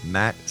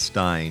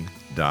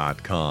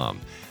mattstein.com.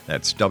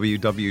 That's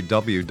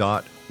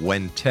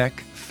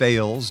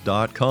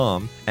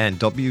www.whentechfails.com and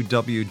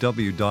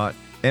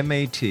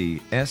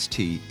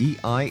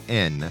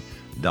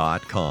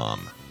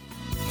www.mattstein.com.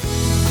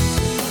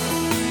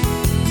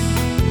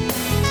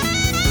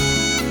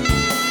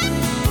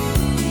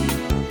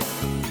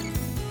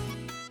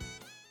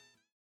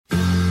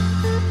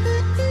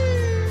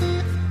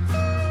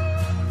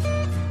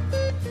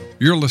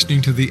 You're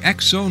listening to the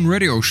X-Zone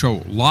Radio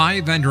Show,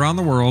 live and around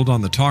the world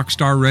on the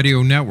Talkstar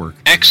Radio Network,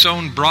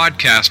 X-Zone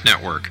Broadcast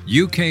Network,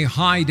 UK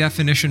High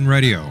Definition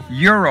Radio,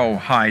 Euro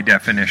High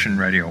Definition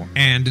Radio,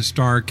 and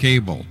Star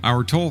Cable.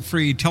 Our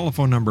toll-free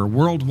telephone number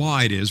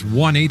worldwide is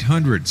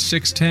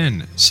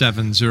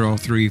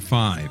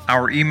 1-800-610-7035.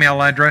 Our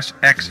email address,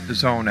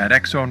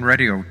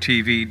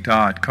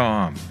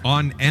 xzone@xzoneradiotv.com.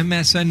 On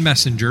MSN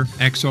Messenger,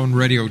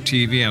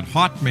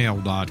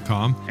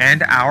 xzoneradiotv@hotmail.com,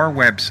 and our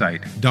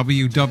website,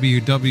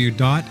 www.xzoneradiotv.com.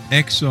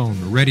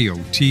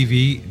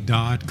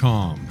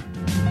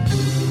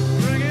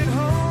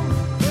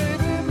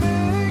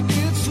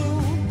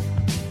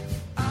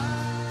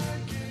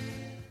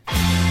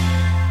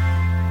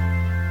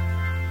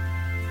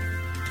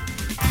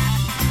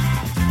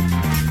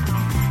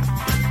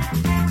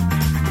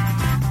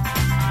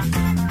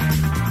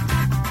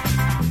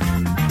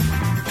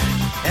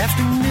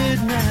 After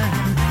midnight,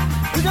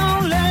 we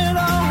don't let it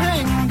all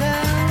hang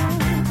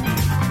down.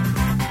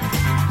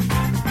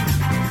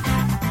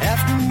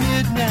 After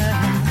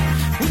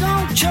midnight, we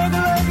don't chug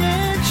like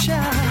and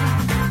shout.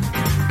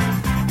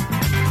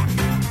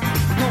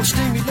 We're gonna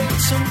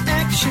stimulate some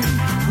action.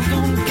 We're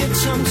gonna get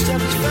some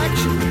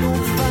satisfaction. We're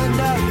gonna find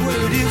out what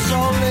it is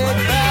all about.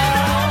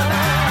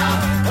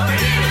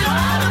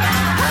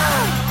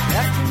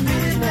 After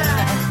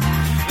midnight,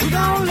 we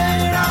don't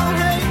let it all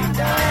hang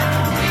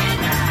down.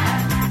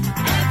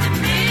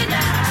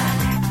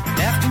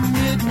 After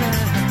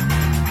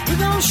midnight, we're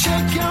gonna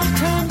shake your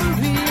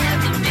tambourine.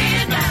 After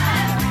midnight.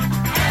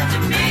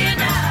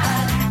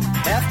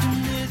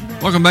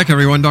 Welcome back,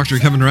 everyone. Dr.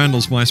 Kevin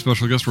Randle's my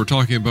special guest. We're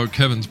talking about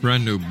Kevin's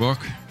brand new book.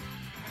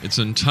 It's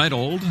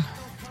entitled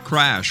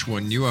Crash: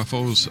 When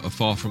UFOs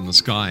Fall from the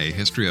Sky, A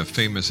History of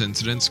Famous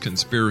Incidents,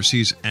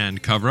 Conspiracies,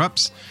 and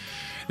Cover-Ups.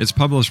 It's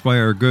published by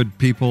our good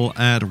people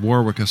at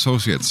Warwick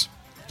Associates.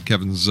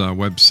 Kevin's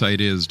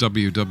website is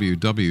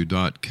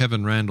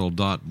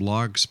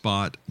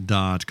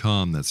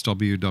www.kevinrandle.blogspot.com. That's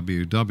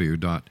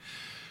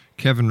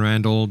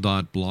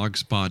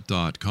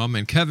www.kevinrandle.blogspot.com.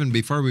 And Kevin,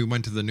 before we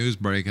went to the news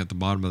break at the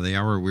bottom of the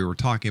hour, we were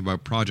talking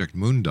about Project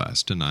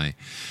Moondust, and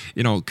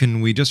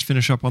can we just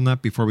finish up on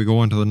that before we go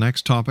on to the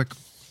next topic?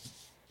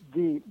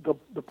 The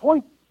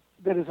point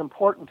that is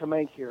important to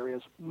make here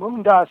is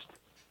Moondust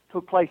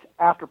took place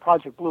after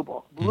Project Blue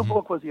Book. Blue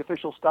Book was the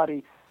official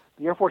study.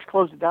 The Air Force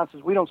closed it down,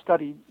 says we don't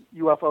study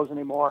UFOs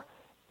anymore,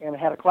 and it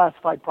had a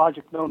classified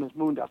project known as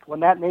Moondust.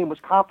 When that name was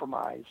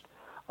compromised,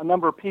 a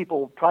number of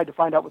people tried to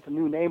find out what the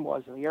new name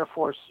was, and the Air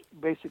Force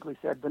basically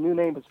said the new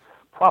name is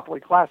properly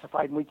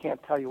classified and we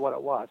can't tell you what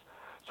it was.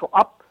 So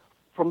up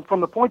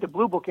from the point that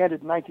Blue Book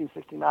ended in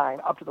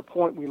 1969 up to the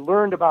point we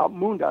learned about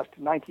Moondust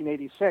in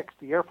 1986,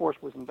 the Air Force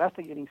was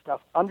investigating stuff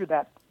under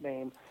that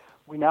name.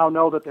 We now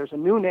know that there's a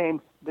new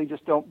name. They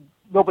just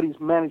nobody's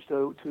managed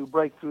to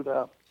break through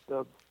the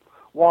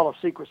wall of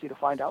secrecy to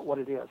find out what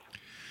it is.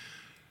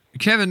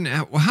 Kevin,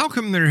 how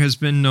come there has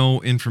been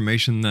no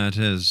information that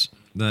has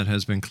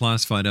been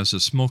classified as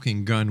a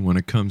smoking gun when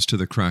it comes to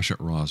the crash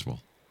at Roswell?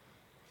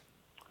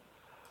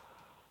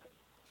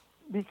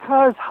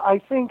 Because I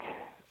think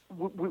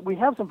we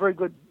have some very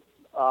good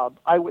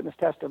eyewitness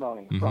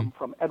testimony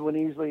from Edwin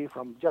Easley,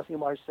 from Jesse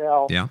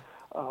Marcel,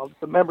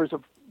 the members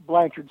of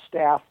Blanchard's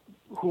staff,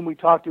 whom we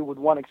talked to with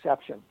one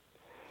exception.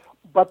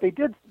 But they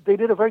did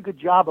a very good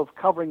job of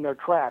covering their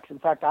tracks. In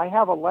fact, I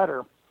have a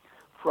letter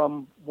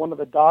from one of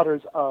the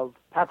daughters of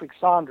Patrick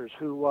Saunders,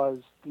 who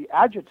was the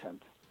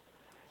adjutant.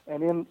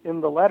 And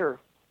in the letter,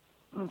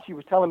 she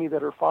was telling me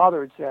that her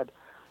father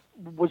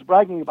was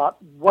bragging about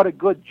what a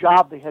good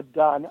job they had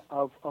done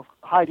of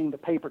hiding the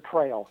paper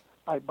trail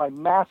by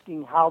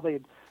masking how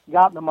they'd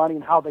gotten the money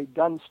and how they'd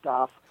done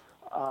stuff,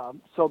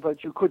 so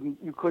that you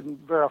couldn't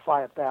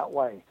verify it that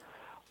way.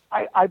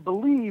 I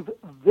believe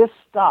this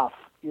stuff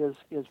is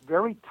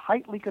very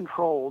tightly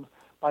controlled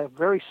by a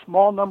very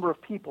small number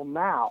of people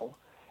now,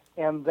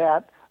 and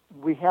that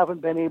we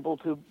haven't been able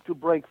to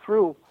break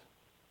through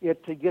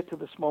it to get to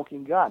the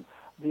smoking gun.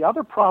 The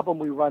other problem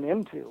we run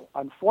into,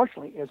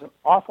 unfortunately, is an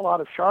awful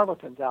lot of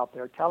charlatans out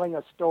there telling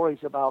us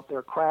stories about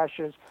their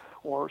crashes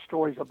or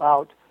stories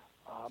about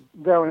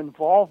their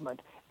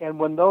involvement. And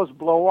when those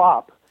blow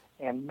up,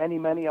 and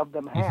many of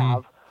them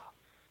have,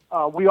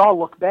 we all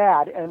look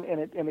bad, and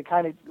it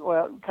kind of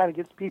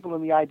gets people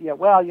in the idea,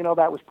 well,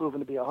 that was proven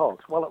to be a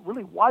hoax. Well, it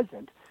really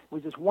wasn't. It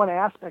was just one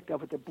aspect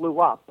of it that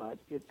blew up, but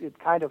it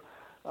kind of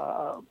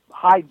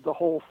hides the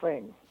whole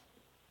thing.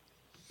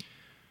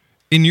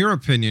 In your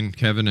opinion,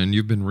 Kevin, and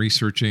you've been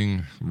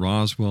researching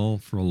Roswell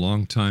for a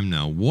long time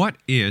now, what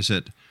is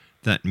it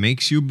that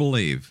makes you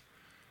believe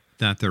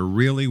that there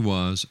really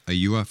was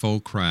a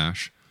UFO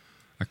crash,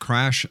 a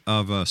crash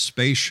of a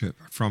spaceship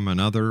from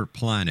another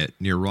planet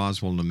near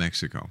Roswell, New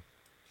Mexico?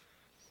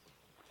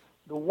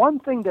 The one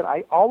thing that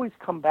I always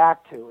come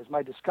back to is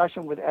my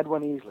discussion with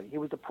Edwin Easley. He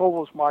was the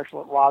provost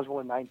marshal at Roswell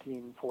in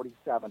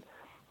 1947,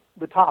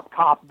 the top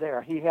cop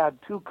there. He had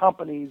two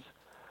companies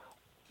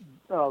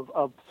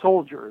of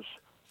soldiers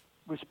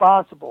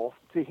responsible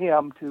to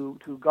him to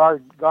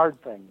guard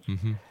things.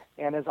 Mm-hmm.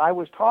 And as I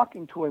was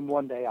talking to him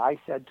one day, I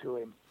said to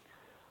him,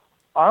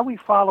 "Are we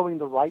following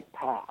the right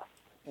path?"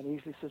 And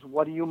Easley says,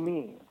 "What do you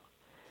mean?"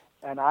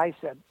 And I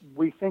said,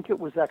 "We think it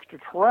was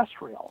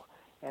extraterrestrial."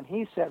 And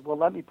he said, "Well,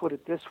 let me put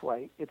it this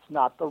way. It's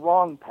not the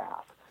wrong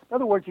path." In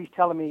other words, he's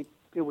telling me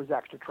it was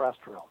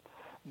extraterrestrial.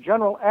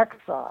 General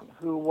Exxon,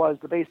 who was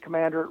the base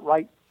commander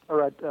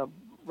at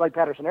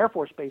Wright-Patterson Air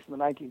Force Base in the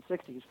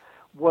 1960s,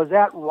 was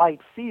at Wright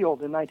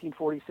Field in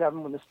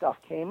 1947 when the stuff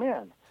came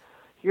in.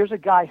 Here's a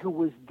guy who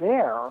was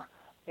there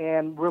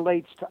and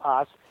relates to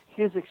us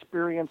his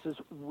experiences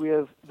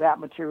with that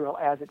material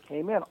as it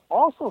came in,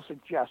 also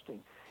suggesting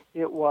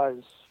it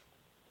was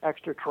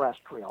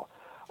extraterrestrial.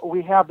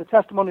 We have the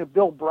testimony of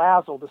Bill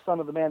Brazel, the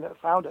son of the man that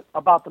found it,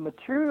 about the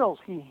materials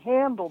he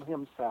handled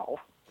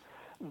himself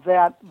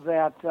that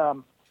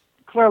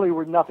clearly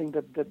were nothing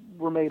that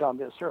were made on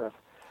this earth.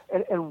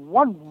 And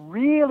one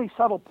really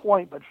subtle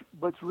point, but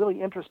it's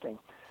really interesting,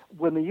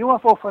 when the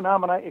UFO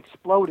phenomena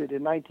exploded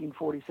in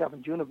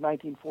 1947, June of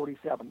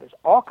 1947, there's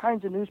all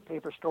kinds of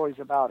newspaper stories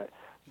about it.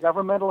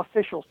 Governmental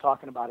officials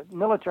talking about it,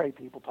 military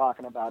people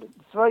talking about it,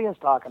 civilians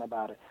talking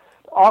about it,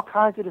 all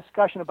kinds of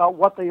discussion about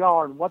what they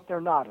are and what they're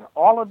not, and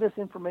all of this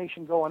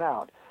information going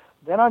out.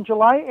 Then on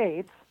July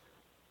 8th,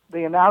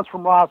 they announced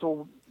from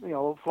Roswell,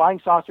 flying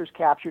saucers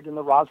captured in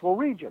the Roswell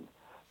region.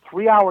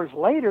 3 hours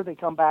later, they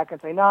come back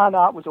and say, no,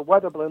 it was a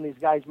weather balloon. These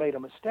guys made a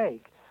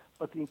mistake.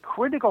 But the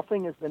critical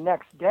thing is the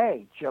next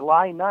day,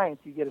 July 9th,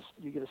 you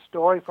get a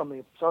story from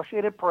the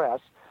Associated Press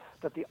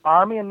that the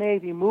Army and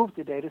Navy moved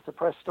today to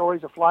suppress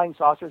stories of flying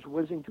saucers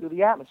whizzing through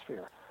the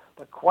atmosphere.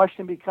 The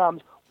question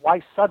becomes,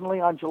 why suddenly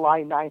on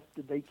July 9th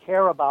did they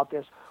care about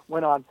this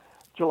when on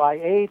July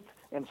 8th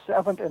and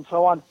 7th and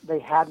so on, they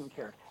hadn't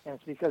cared? And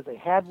it's because they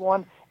had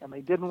one, and they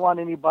didn't want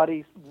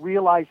anybody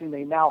realizing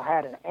they now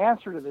had an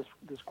answer to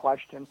this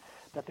question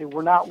that they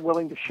were not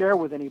willing to share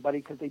with anybody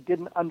because they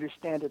didn't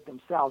understand it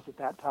themselves at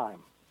that time.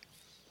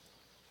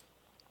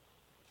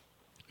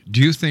 Do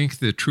you think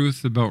the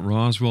truth about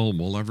Roswell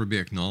will ever be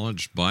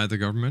acknowledged by the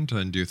government?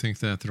 And do you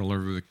think that there will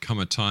ever come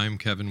a time,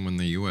 Kevin, when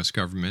the U.S.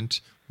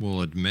 government will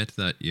admit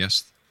that,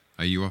 yes,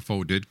 a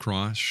UFO did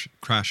crash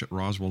at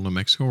Roswell, New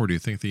Mexico, or do you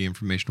think the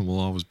information will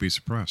always be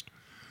suppressed?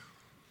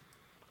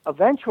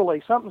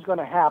 Eventually, something's going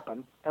to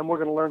happen, and we're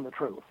going to learn the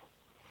truth.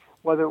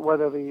 Whether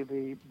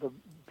the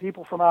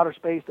people from outer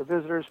space, the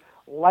visitors,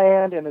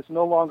 land and it's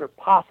no longer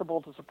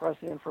possible to suppress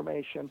the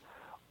information,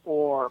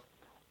 or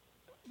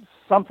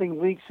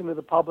something leaks into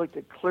the public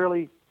that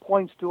clearly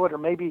points to it, or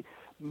maybe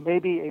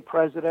a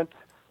president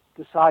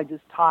decides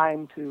it's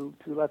time to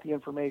let the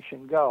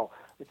information go.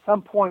 At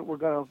some point, we're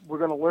going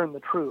to learn the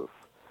truth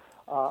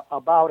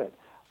about it.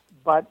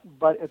 But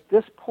at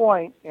this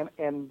point,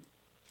 and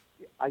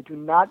I do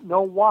not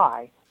know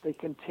why they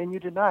continue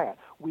to deny it.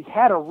 We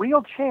had a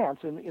real chance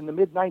in the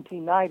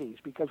mid-1990s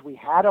because we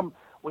had them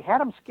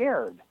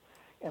scared,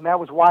 and that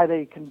was why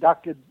the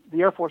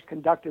Air Force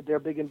conducted their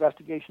big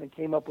investigation and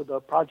came up with the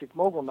Project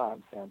Mogul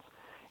nonsense.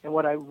 And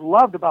what I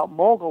loved about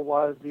Mogul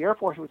was the Air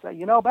Force would say,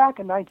 back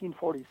in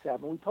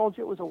 1947, we told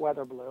you it was a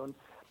weather balloon.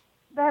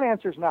 That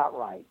answer's not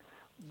right.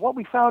 What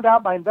we found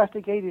out by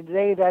investigating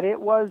today, that it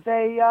was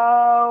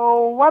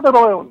a weather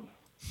balloon.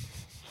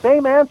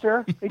 Same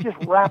answer. They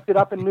just wrapped it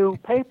up in new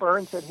paper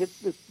and said it's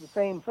the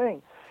same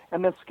thing.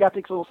 And then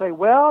skeptics will say,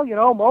 well,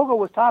 Mogul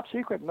was top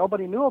secret.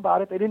 Nobody knew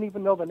about it. They didn't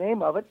even know the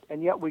name of it.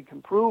 And yet we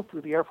can prove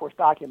through the Air Force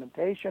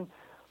documentation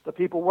the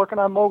people working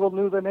on Mogul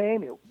knew the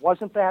name. It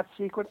wasn't that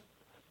secret.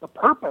 The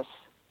purpose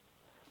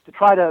to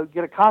try to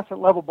get a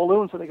constant level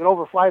balloon so they could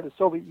overfly the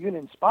Soviet Union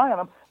and spy on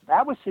them,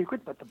 that was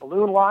secret. But the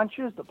balloon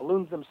launches, the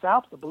balloons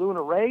themselves, the balloon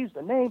arrays,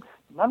 the name,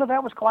 none of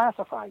that was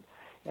classified.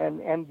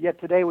 And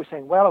yet today we're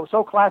saying, well, it was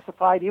so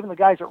classified, even the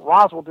guys at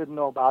Roswell didn't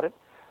know about it.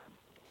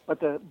 But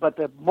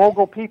the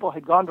Mogul people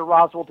had gone to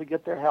Roswell to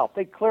get their help.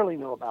 They clearly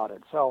knew about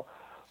it. So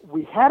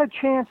we had a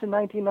chance in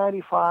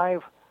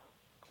 1995.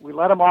 We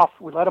let them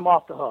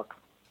off the hook.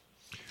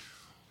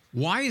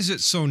 Why is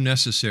it so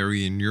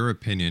necessary, in your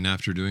opinion,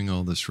 after doing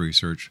all this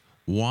research,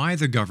 why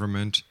the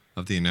government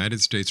of the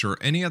United States, or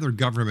any other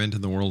government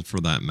in the world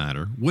for that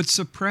matter, would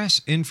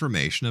suppress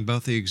information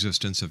about the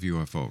existence of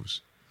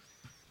UFOs?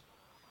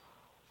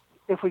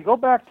 If we go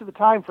back to the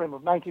time frame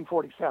of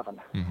 1947,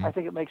 I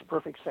think it makes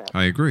perfect sense.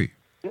 I agree.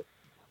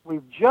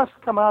 We've just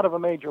come out of a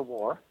major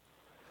war.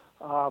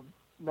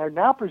 They're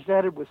now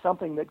presented with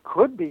something that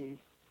could be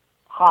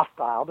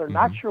hostile. They're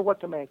not sure what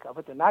to make of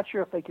it. They're not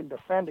sure if they can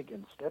defend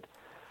against it.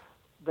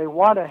 They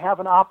want to have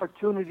an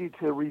opportunity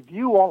to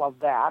review all of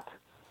that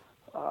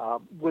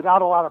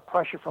without a lot of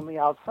pressure from the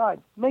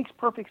outside. Makes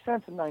perfect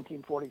sense in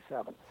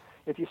 1947.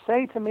 If you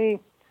say to me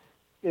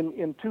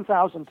in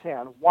 2010,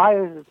 why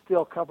is it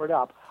still covered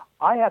up?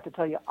 I have to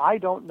tell you, I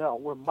don't know.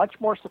 We're much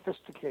more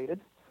sophisticated.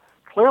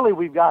 Clearly,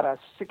 we've got a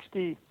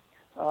 60,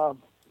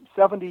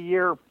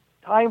 70-year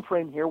time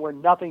frame here where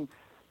nothing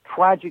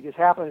tragic has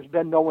happened. There's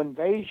been no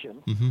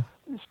invasion.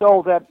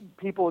 So that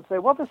people would say,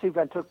 well, this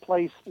event took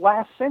place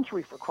last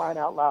century, for crying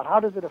out loud. How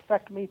does it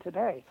affect me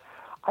today?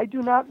 I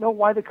do not know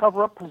why the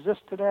cover-up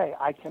persists today.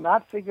 I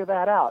cannot figure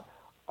that out.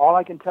 All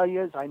I can tell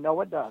you is I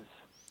know it does.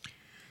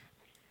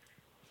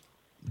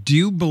 Do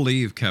you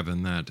believe,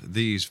 Kevin, that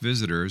these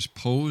visitors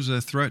pose a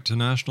threat to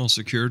national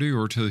security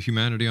or to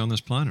humanity on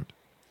this planet?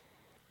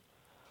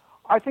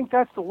 I think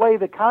that's the way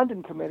the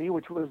Condon Committee,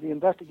 which was the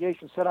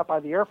investigation set up by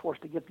the Air Force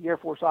to get the Air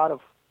Force out of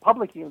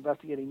publicly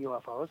investigating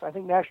UFOs. I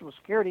think national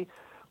security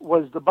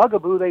was the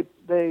bugaboo they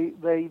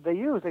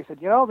used. They said,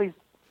 you know, these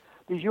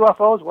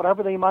UFOs,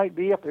 whatever they might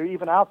be, if they're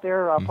even out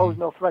there, pose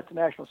no threat to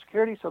national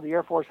security, so the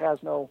Air Force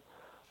has no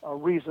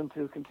reason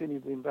to continue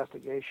the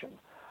investigation.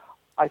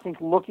 I think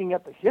looking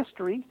at the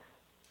history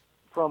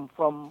from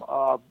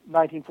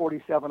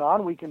 1947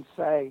 on, we can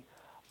say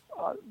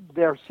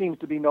there seems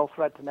to be no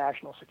threat to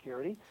national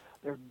security.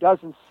 There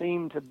doesn't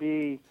seem to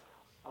be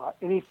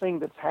anything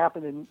that's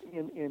happened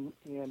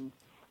in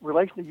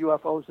relation to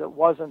UFOs that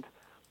wasn't,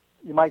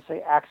 you might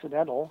say,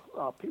 accidental.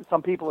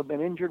 Some people have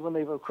been injured when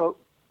they've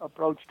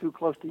approached too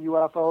close to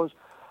UFOs.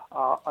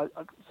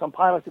 Some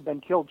pilots have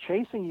been killed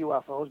chasing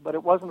UFOs, but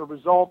it wasn't a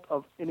result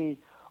of any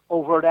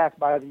overt act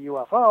by the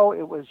UFO.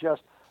 It was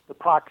just the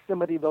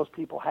proximity those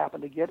people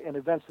happened to get and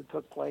events that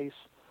took place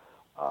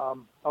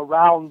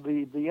around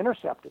the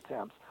intercept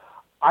attempts.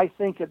 I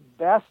think at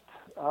best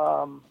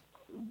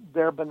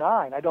they're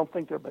benign. I don't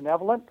think they're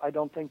benevolent. I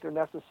don't think they're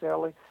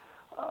necessarily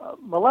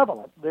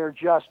malevolent. They're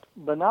just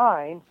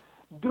benign,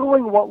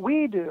 doing what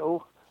we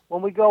do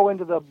when we go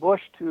into the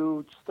bush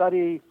to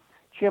study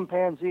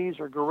chimpanzees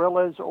or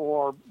gorillas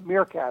or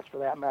meerkats, for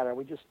that matter.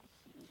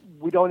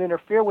 We don't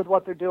interfere with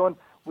what they're doing.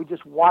 We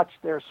just watch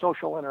their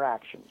social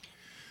interactions.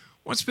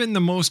 What's been the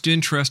most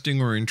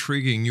interesting or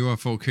intriguing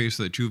UFO case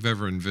that you've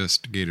ever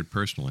investigated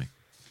personally?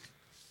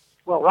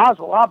 Well,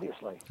 Roswell,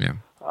 obviously. Yeah.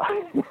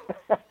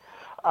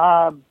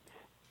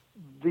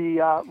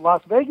 The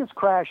Las Vegas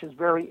crash is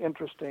very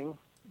interesting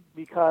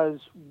because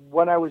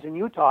when I was in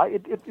Utah,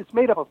 it's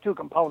made up of two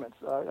components,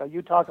 a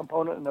Utah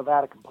component and a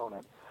Nevada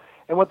component.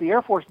 And what the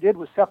Air Force did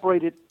was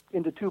separate it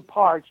into two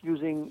parts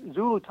using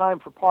Zulu time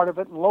for part of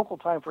it and local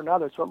time for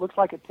another. So it looks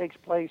like it takes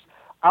place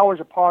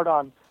hours apart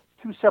on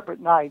two separate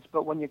nights,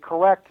 but when you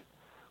correct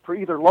for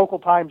either local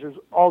times or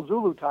all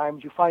Zulu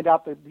times, you find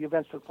out that the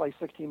events took place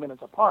 16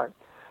 minutes apart.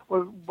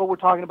 But we're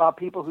talking about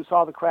people who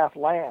saw the craft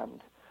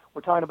land.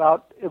 We're talking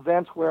about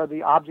events where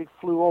the object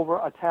flew over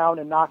a town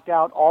and knocked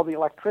out all the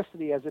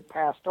electricity as it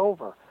passed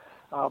over.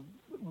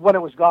 When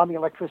it was gone, the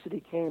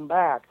electricity came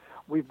back.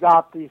 We've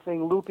got the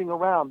thing looping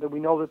around, and we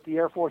know that the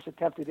Air Force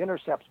attempted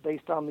intercepts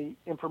based on the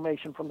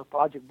information from the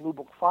Project Blue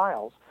Book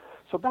files.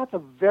 So that's a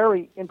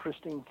very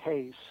interesting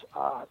case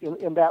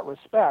in that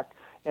respect.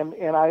 And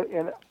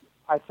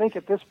I think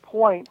at this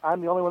point,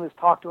 I'm the only one that's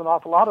talked to an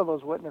awful lot of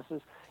those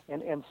witnesses.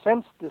 And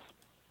since this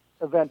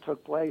event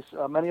took place,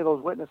 many of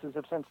those witnesses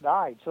have since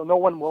died. So no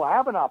one will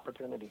have an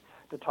opportunity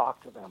to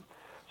talk to them.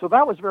 So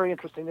that was very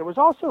interesting. There was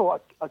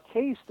also a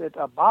case that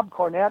Bob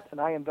Cornett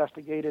and I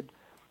investigated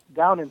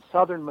down in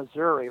southern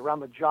Missouri, around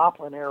the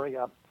Joplin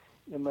area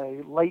in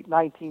the late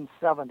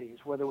 1970s,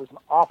 where there was an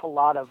awful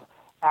lot of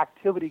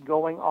activity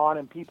going on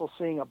and people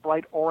seeing a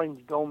bright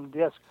orange dome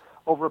disk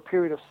over a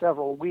period of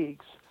several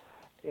weeks.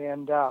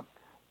 And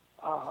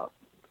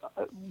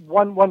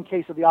one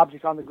case of the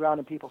object on the ground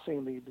and people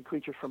seeing the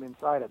creatures from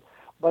inside it.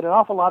 But an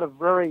awful lot of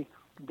very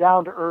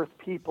down-to-earth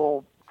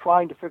people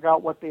trying to figure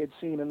out what they had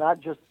seen, and not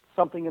just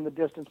something in the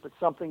distance, but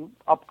something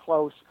up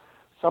close,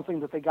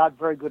 something that they got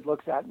very good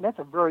looks at. And that's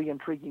a very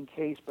intriguing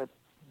case, but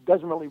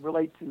doesn't really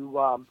relate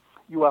to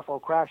UFO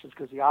crashes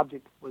because the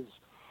object was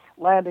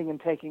landing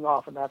and taking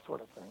off and that sort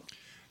of thing.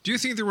 Do you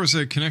think there was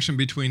a connection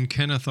between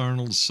Kenneth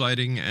Arnold's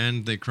sighting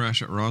and the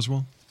crash at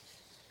Roswell?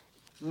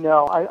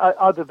 No,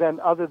 other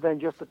than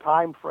just the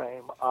time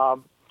frame.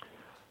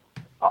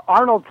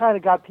 Arnold kind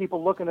of got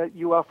people looking at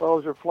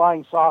UFOs or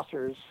flying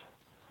saucers,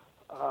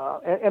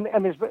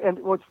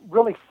 and what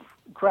really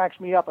cracks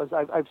me up is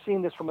I've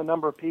seen this from a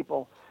number of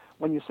people.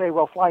 When you say,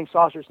 well, flying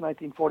saucers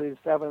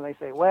 1947, and they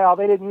say, well,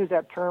 they didn't use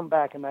that term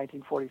back in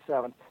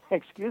 1947.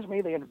 Excuse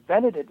me, they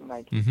invented it in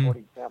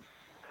 1947.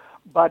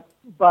 But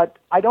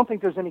I don't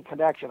think there's any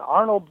connection.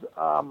 Arnold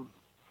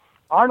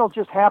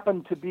just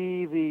happened to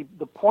be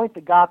the point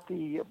that got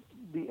the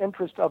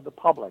interest of the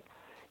public.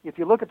 If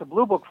you look at the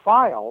Blue Book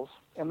files,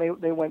 and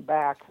they went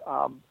back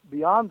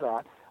beyond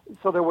that,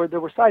 so there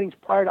were sightings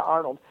prior to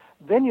Arnold.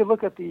 Then you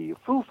look at the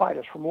Foo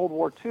Fighters from World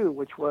War II,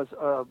 which was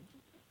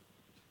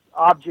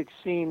objects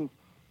seen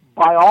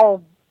by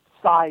all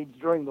sides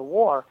during the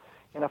war,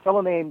 and a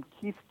fellow named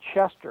Keith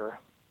Chester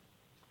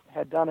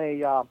had done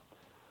a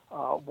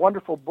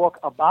wonderful book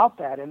about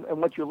that. And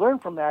what you learn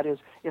from that is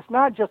it's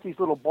not just these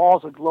little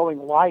balls of glowing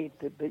light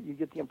that you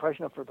get the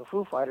impression of for the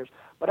Foo Fighters,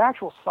 but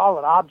actual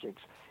solid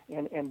objects.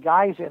 And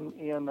guys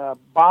in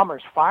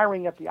bombers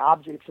firing at the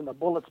objects and the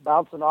bullets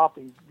bouncing off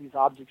these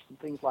objects and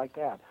things like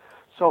that.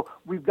 So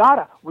we've got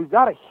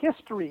a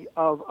history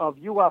of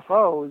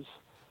UFOs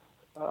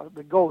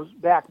that goes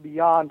back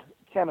beyond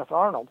Kenneth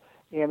Arnold.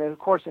 And of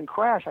course, in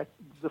Crash,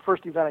 the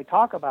first event I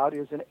talk about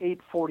is in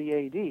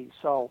 840 AD.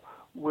 So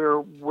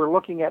we're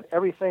looking at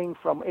everything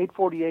from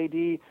 840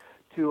 AD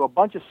to a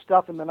bunch of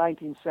stuff in the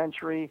 19th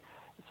century,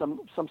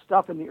 some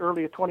stuff in the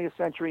early 20th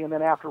century, and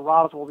then after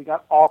Roswell, we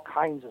got all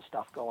kinds of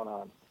stuff going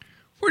on.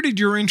 Where did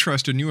your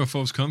interest in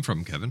UFOs come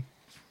from, Kevin?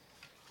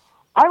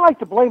 I like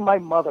to blame my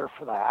mother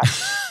for that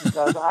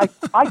because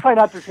I try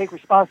not to take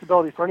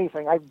responsibility for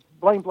anything. I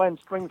blame Glenn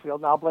Stringfield,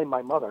 and I'll blame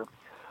my mother.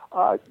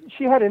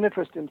 She had an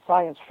interest in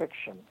science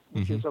fiction,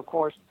 which is, of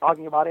course,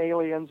 talking about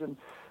aliens and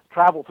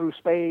travel through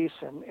space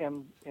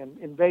and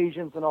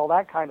invasions and all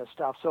that kind of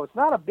stuff. So it's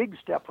not a big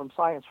step from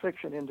science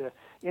fiction into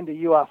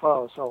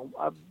UFO. So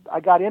I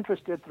got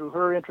interested through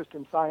her interest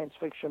in science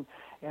fiction,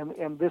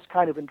 and this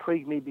kind of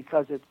intrigued me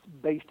because it's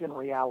based in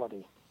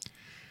reality.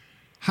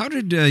 How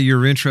did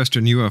your interest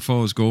in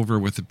UFOs go over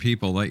with the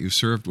people that you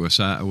served with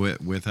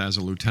as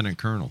a lieutenant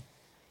colonel?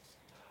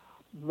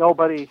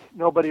 Nobody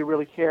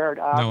really cared.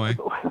 No way.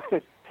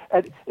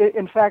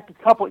 In fact,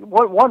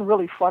 one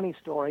really funny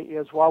story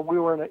is while we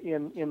were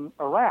in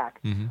Iraq,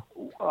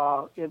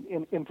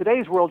 in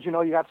today's world,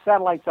 you got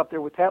satellites up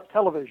there with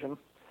television,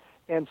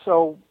 and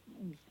so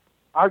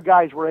our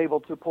guys were able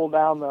to pull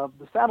down the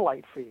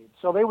satellite feed.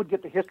 So they would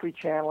get the History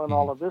Channel and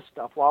all of this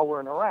stuff while we're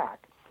in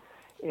Iraq.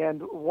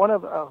 And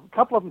a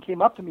couple of them came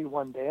up to me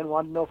one day and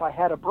wanted to know if I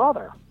had a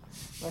brother.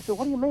 And I said,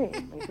 "What do you mean?"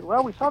 And he said,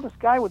 "Well, we saw this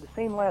guy with the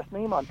same last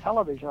name on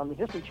television on the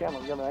History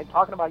Channel the other night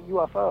talking about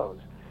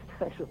UFOs."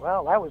 I said,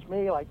 "Well, that was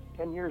me like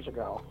 10 years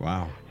ago."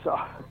 Wow. So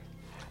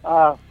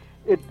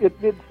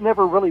it's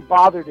never really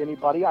bothered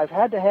anybody. I've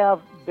had to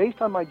have,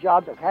 based on my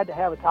jobs, I've had to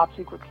have a top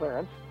secret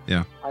clearance.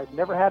 Yeah. I've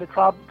never had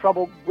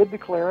trouble with the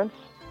clearance.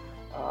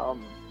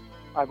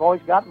 I've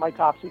always gotten my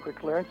top secret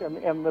clearance,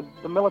 and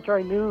the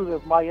military knew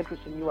of my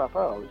interest in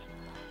UFOs.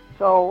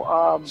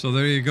 So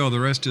there you go. The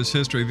rest is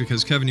history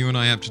because, Kevin, you and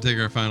I have to take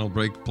our final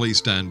break. Please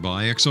stand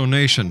by.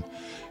 ExoNation.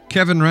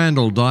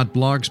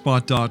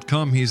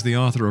 KevinRandle.blogspot.com. He's the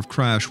author of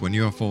Crash, When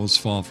UFOs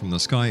Fall from the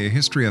Sky, a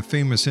history of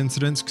famous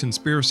incidents,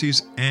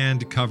 conspiracies,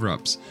 and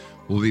cover-ups.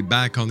 We'll be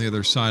back on the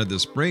other side of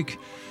this break.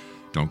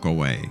 Don't go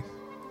away.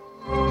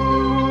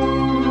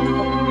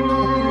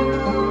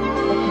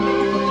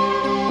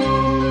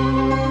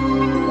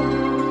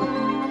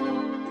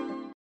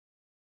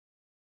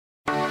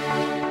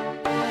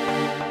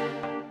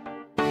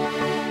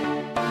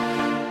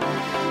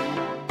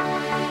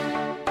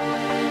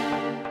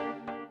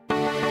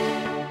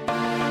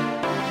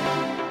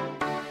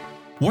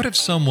 What if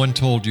someone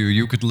told you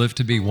you could live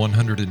to be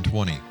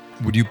 120?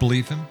 Would you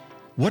believe him?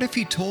 What if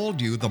he told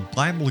you the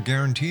Bible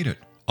guaranteed it?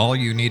 All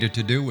you needed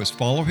to do was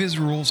follow his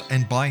rules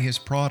and buy his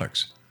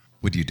products.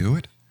 Would you do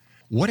it?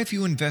 What if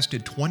you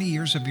invested 20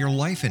 years of your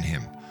life in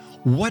him?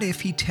 What if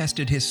he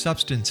tested his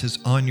substances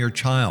on your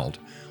child?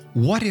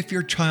 What if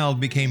your child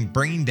became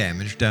brain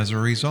damaged as a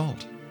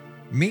result?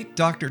 Meet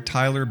Dr.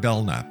 Tyler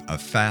Belknap, a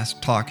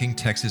fast-talking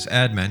Texas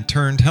admin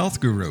turned health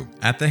guru.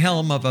 At the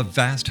helm of a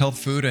vast health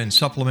food and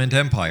supplement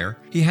empire,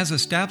 he has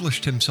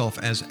established himself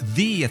as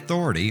the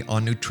authority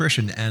on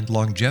nutrition and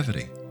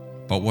longevity.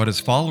 But what his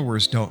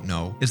followers don't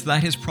know is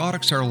that his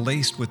products are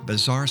laced with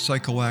bizarre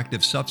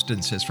psychoactive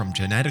substances from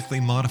genetically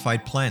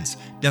modified plants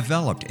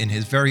developed in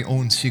his very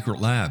own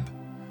secret lab.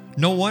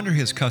 No wonder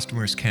his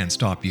customers can't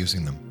stop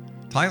using them.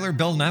 Tyler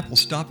Belknap will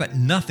stop at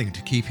nothing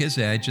to keep his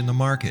edge in the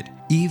market,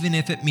 even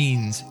if it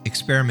means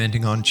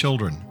experimenting on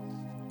children.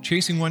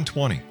 Chasing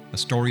 120, a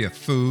story of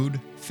food,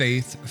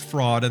 faith,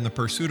 fraud, and the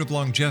pursuit of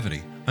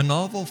longevity, a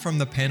novel from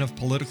the pen of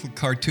political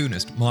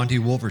cartoonist Monty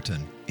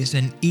Wolverton, is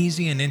an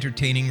easy and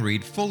entertaining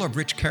read full of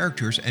rich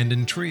characters and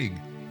intrigue.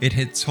 It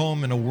hits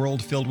home in a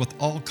world filled with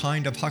all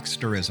kind of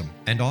hucksterism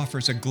and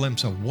offers a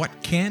glimpse of what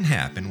can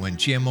happen when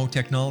GMO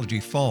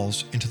technology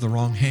falls into the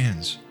wrong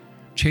hands.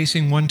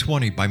 Chasing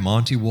 120 by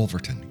Monty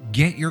Wolverton.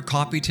 Get your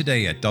copy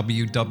today at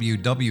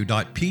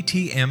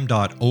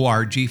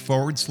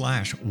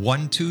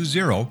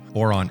www.ptm.org/120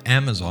 or on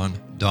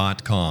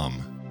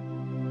Amazon.com.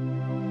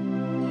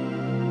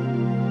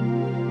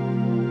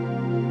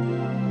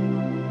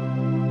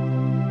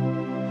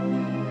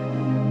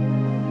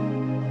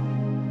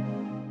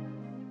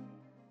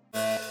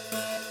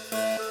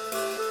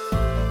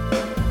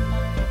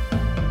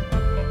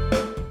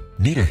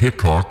 Nita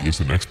Hickok is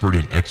an expert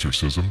in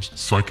exorcisms,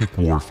 psychic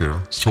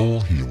warfare,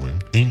 soul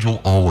healing,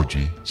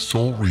 angelology,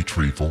 soul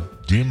retrieval,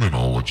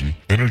 demonology,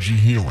 energy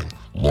healing,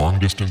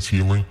 long-distance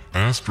healing,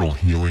 astral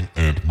healing,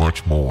 and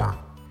much more.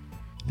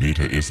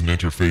 Nita is an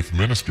interfaith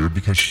minister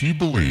because she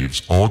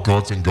believes all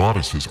gods and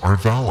goddesses are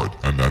valid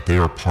and that they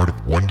are part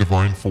of one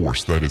divine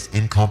force that is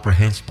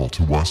incomprehensible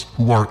to us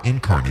who are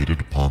incarnated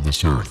upon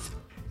this earth.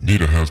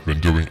 Nita has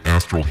been doing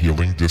astral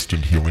healing,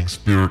 distant healing,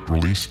 spirit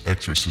release,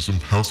 exorcism,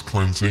 house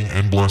cleansing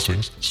and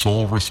blessings,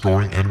 soul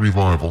restoring and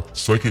revival,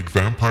 psychic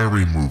vampire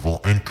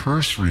removal and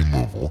curse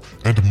removal,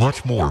 and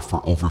much more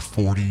for over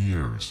 40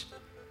 years.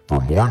 For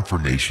more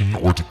information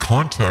or to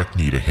contact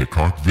Nita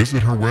Hickok,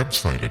 visit her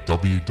website at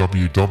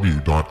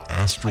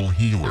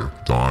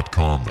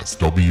www.astralhealer.com. That's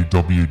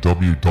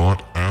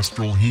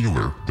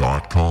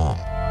www.astralhealer.com.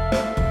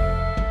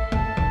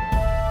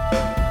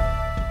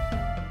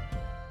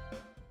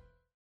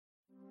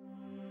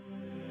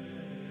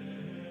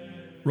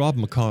 Rob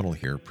McConnell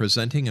here,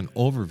 presenting an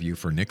overview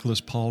for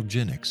Nicholas Paul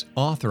Jennings,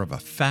 author of a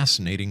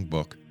fascinating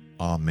book,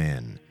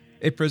 Amen.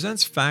 It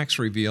presents facts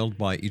revealed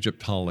by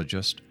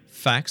Egyptologists,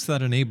 facts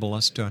that enable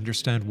us to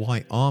understand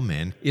why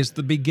Amen is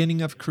the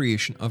beginning of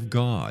creation of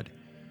God.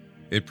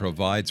 It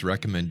provides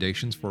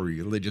recommendations for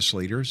religious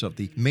leaders of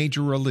the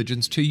major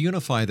religions to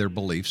unify their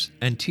beliefs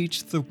and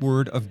teach the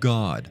Word of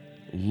God.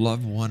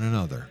 Love one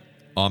another.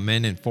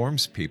 Amen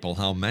informs people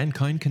how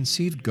mankind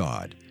conceived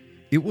God.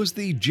 It was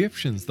the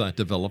Egyptians that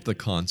developed the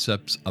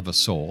concepts of a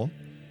soul,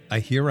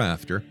 a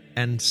hereafter,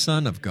 and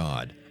Son of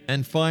God.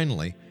 And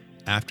finally,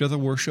 after the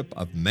worship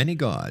of many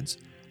gods,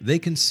 they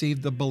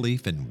conceived the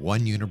belief in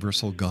one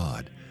universal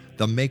God,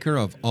 the maker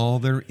of all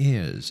there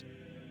is.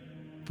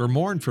 For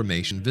more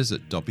information,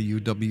 visit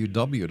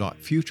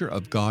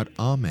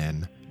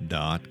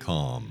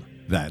www.futureofgodamen.com.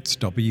 That's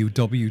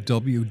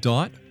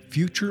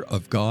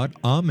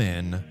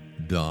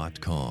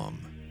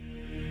www.futureofgodamen.com.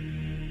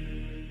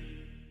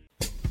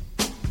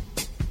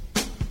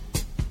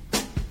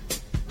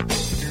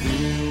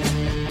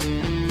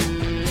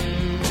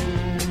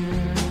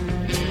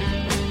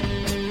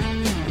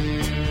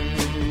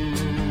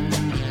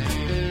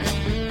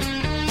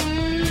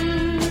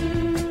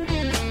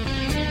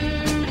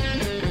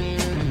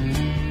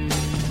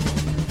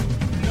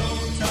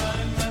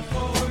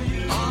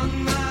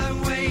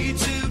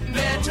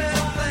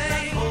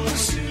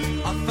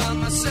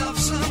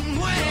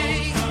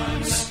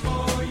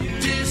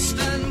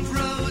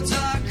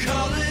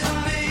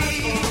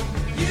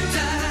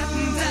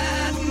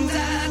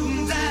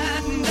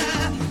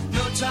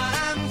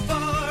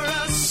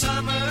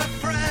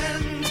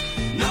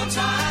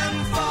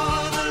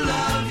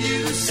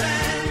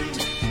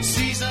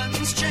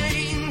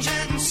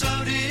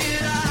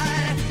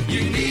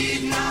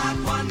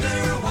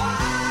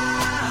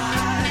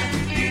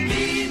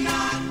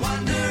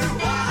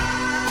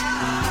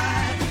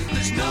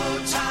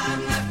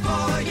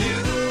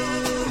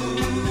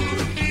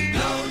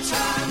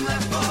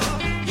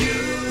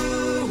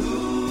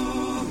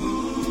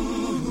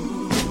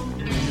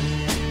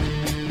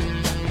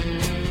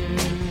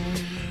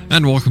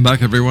 And welcome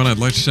back, everyone. I'd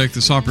like to take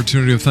this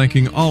opportunity of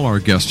thanking all our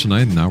guests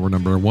tonight. In hour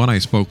number 1, I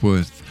spoke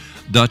with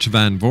Dutch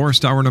Van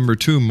Voorst. Hour number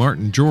 2,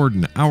 Martin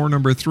Jordan. Hour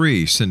number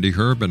 3, Cindy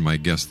Herb. And my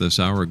guest this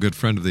hour, a good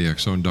friend of the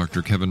X-Zone,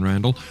 Dr. Kevin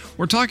Randle.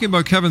 We're talking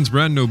about Kevin's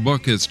brand new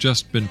book. It's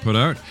just been put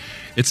out.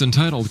 It's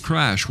entitled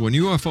Crash: When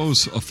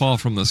UFOs Fall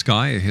from the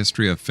Sky, A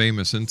History of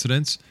Famous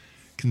Incidents,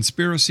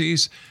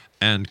 Conspiracies,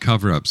 and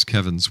Cover-Ups.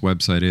 Kevin's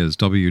website is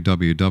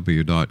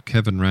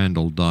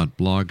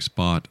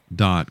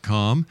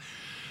www.kevinrandle.blogspot.com.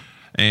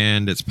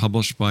 And it's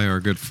published by our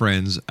good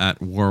friends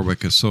at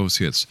Warwick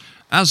Associates.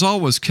 As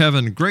always,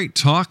 Kevin, great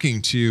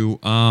talking to you.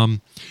 Are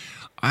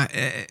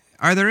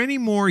there any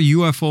more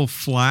UFO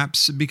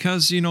flaps?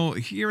 Because, you know,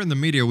 here in the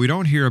media, we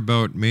don't hear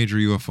about major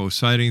UFO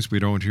sightings. We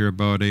don't hear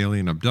about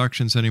alien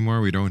abductions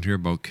anymore. We don't hear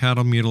about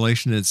cattle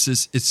mutilation. It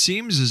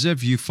seems as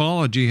if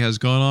ufology has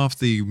gone off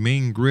the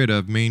main grid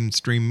of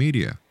mainstream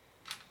media.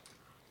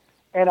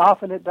 And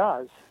often it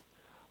does.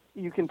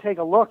 You can take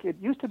a look. It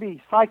used to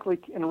be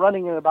cyclic and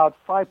running in about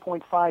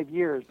 5.5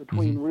 years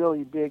between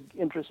really big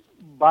interest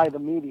by the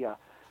media.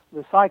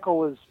 The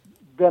cycle has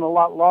been a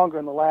lot longer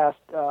in the last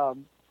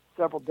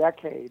several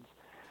decades.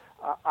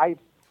 I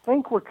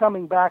think we're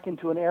coming back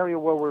into an area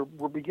where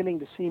we're beginning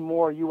to see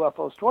more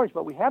UFO stories,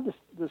 but we have the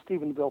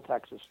Stephenville,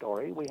 Texas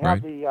story. We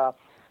have the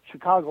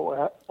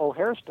Chicago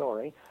O'Hare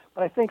story,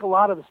 but I think a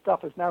lot of the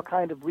stuff has now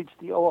kind of reached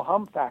the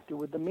oh-hum factor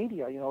with the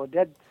media. You know,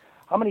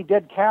 how many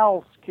dead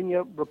cows can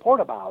you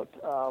report about?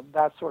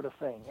 That sort of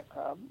thing.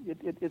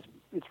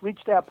 It's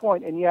reached that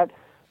point, and yet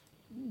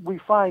we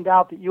find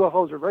out that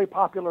UFOs are very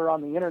popular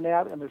on the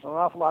internet, and there's an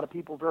awful lot of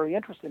people very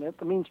interested in it.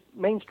 The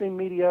mainstream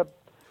media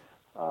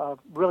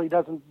really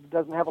doesn't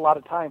have a lot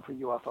of time for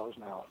UFOs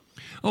now.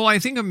 Well, I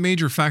think a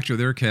major factor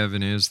there,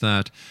 Kevin, is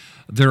that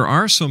there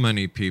are so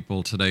many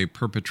people today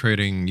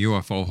perpetrating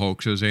UFO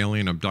hoaxes,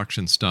 alien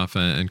abduction stuff,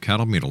 and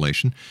cattle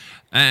mutilation.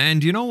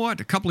 And you know what?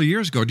 A couple of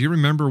years ago, do you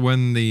remember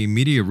when the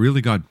media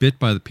really got bit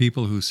by the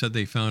people who said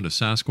they found a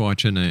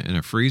Sasquatch in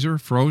a freezer,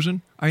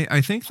 frozen?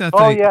 I think that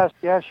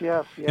yes.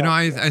 You know,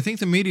 I think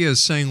the media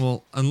is saying,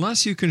 well,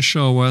 unless you can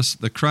show us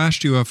the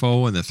crashed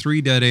UFO and the 3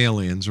 dead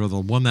aliens or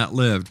the one that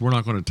lived, we're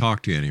not going to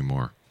talk to you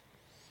anymore.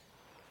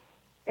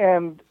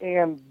 And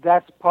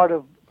that's part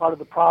of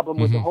the problem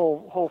with the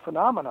whole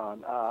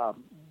phenomenon.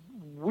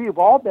 We've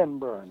all been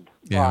burned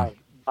by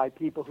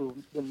people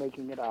who've been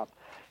making it up.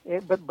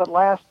 But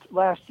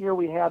last year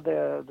we had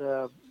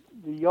the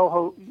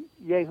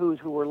yahoos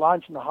who were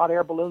launching the hot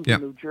air balloons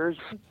in New Jersey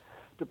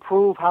to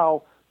prove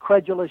how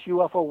credulous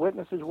UFO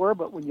witnesses were.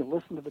 But when you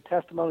listen to the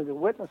testimony of the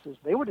witnesses,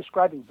 they were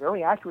describing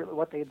very accurately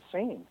what they had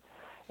seen.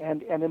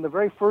 And in the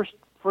very first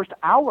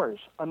hours,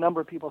 a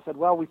number of people said,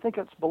 well, we think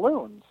it's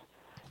balloons.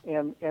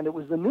 And it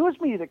was the news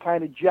media that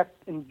kind of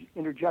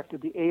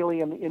interjected the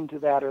alien into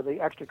that, or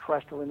the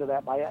extraterrestrial into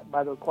that,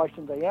 by the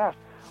questions they asked,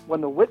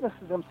 when the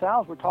witnesses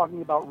themselves were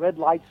talking about red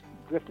lights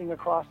drifting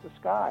across the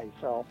sky.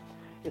 So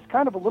it's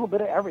kind of a little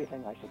bit of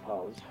everything, I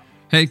suppose.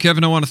 Hey,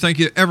 Kevin, I want to thank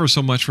you ever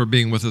so much for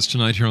being with us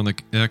tonight here on the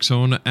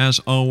X-Zone. As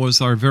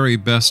always, our very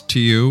best to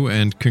you,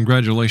 and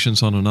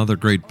congratulations on another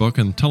great book.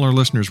 And tell our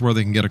listeners where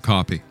they can get a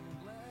copy.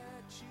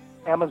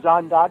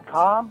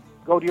 Amazon.com.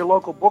 Go to your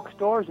local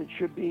bookstores. It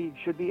should be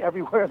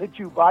everywhere that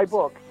you buy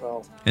books.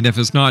 So. And if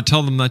it's not,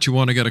 tell them that you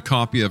want to get a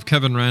copy of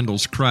Kevin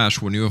Randle's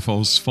Crash When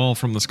UFOs Fall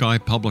from the Sky,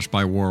 published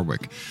by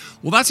Warwick.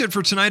 Well, that's it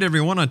for tonight,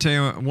 everyone. I tell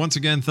you, once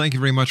again, thank you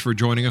very much for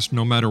joining us,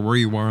 no matter where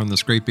you are on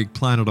this great big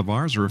planet of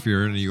ours, or if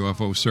you're in a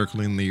UFO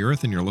circling the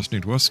Earth and you're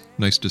listening to us.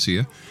 Nice to see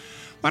you.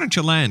 Why don't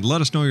you land?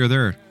 Let us know you're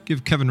there.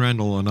 Give Kevin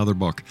Randle another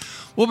book.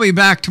 We'll be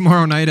back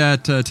tomorrow night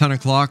at 10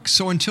 o'clock.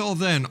 So until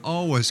then,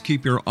 always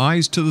keep your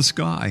eyes to the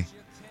sky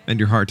and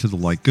your heart to the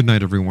light. Good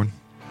night, everyone.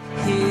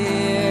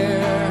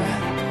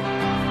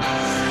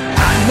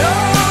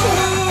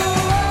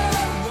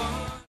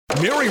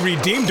 Mary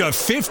redeemed a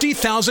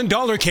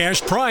 $50,000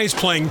 cash prize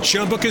playing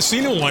Chumba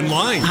Casino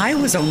online. I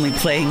was only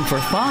playing for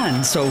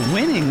fun, so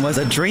winning was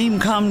a dream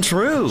come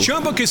true.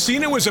 Chumba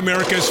Casino is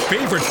America's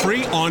favorite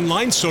free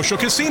online social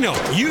casino.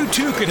 You,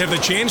 too, could have the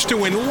chance to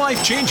win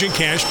life-changing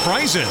cash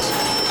prizes.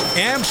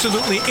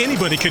 Absolutely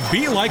anybody could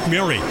be like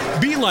Mary.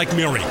 Be like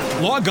Mary.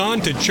 Log on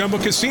to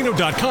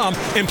ChumbaCasino.com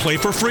and play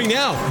for free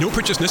now. No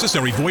purchase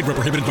necessary. Void where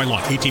prohibited by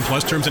law. 18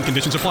 plus terms and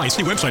conditions apply.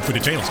 See website for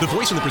details. The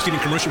voice in the preceding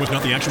commercial was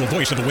not the actual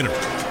voice of the winner.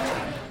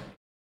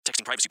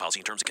 Texting privacy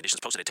policy and terms and conditions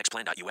posted at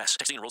textplan.us.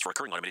 Texting enrolls for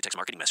recurring automated text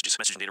marketing messages.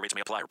 Message and data rates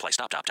may apply. Reply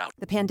stop to opt out.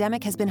 The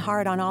pandemic has been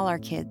hard on all our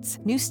kids.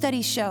 New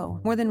studies show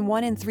more than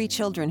 1 in 3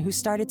 children who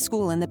started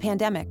school in the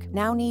pandemic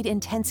now need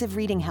intensive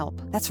reading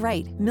help. That's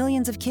right.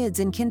 Millions of kids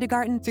in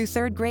kindergarten through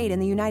 3rd grade in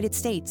the United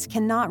States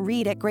cannot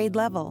read at grade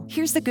level.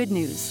 Here's the good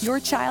news. Your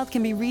child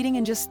can be reading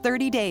in just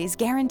 30 days,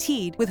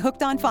 guaranteed, with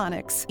Hooked on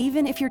Phonics.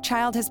 Even if your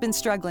child has been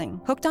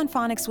struggling, Hooked on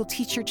Phonics will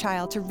teach your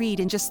child to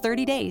read in just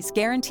 30 days,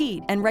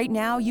 guaranteed. And right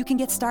now, you can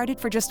get started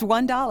for just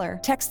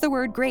 $1. Text the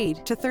word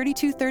GRADE to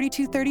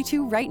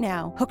 323232 right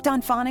now. Hooked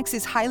on Phonics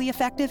is highly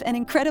effective and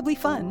incredibly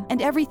fun,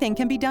 and everything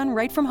can be done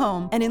right from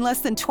home and in less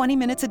than 20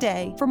 minutes a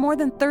day. For more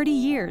than 30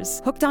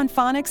 years, Hooked on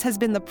Phonics has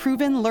been the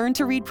proven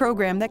learn-to-read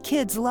program that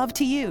kids love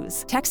to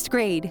use. Text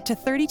GRADE to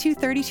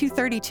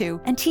 323232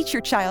 and teach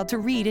your child to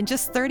read in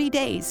just 30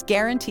 days,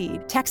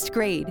 guaranteed. Text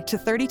GRADE to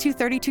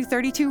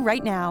 323232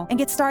 right now and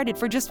get started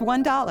for just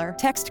 $1.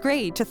 Text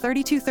GRADE to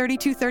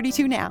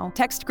 323232 now.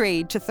 Text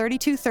GRADE to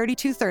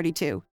 323232.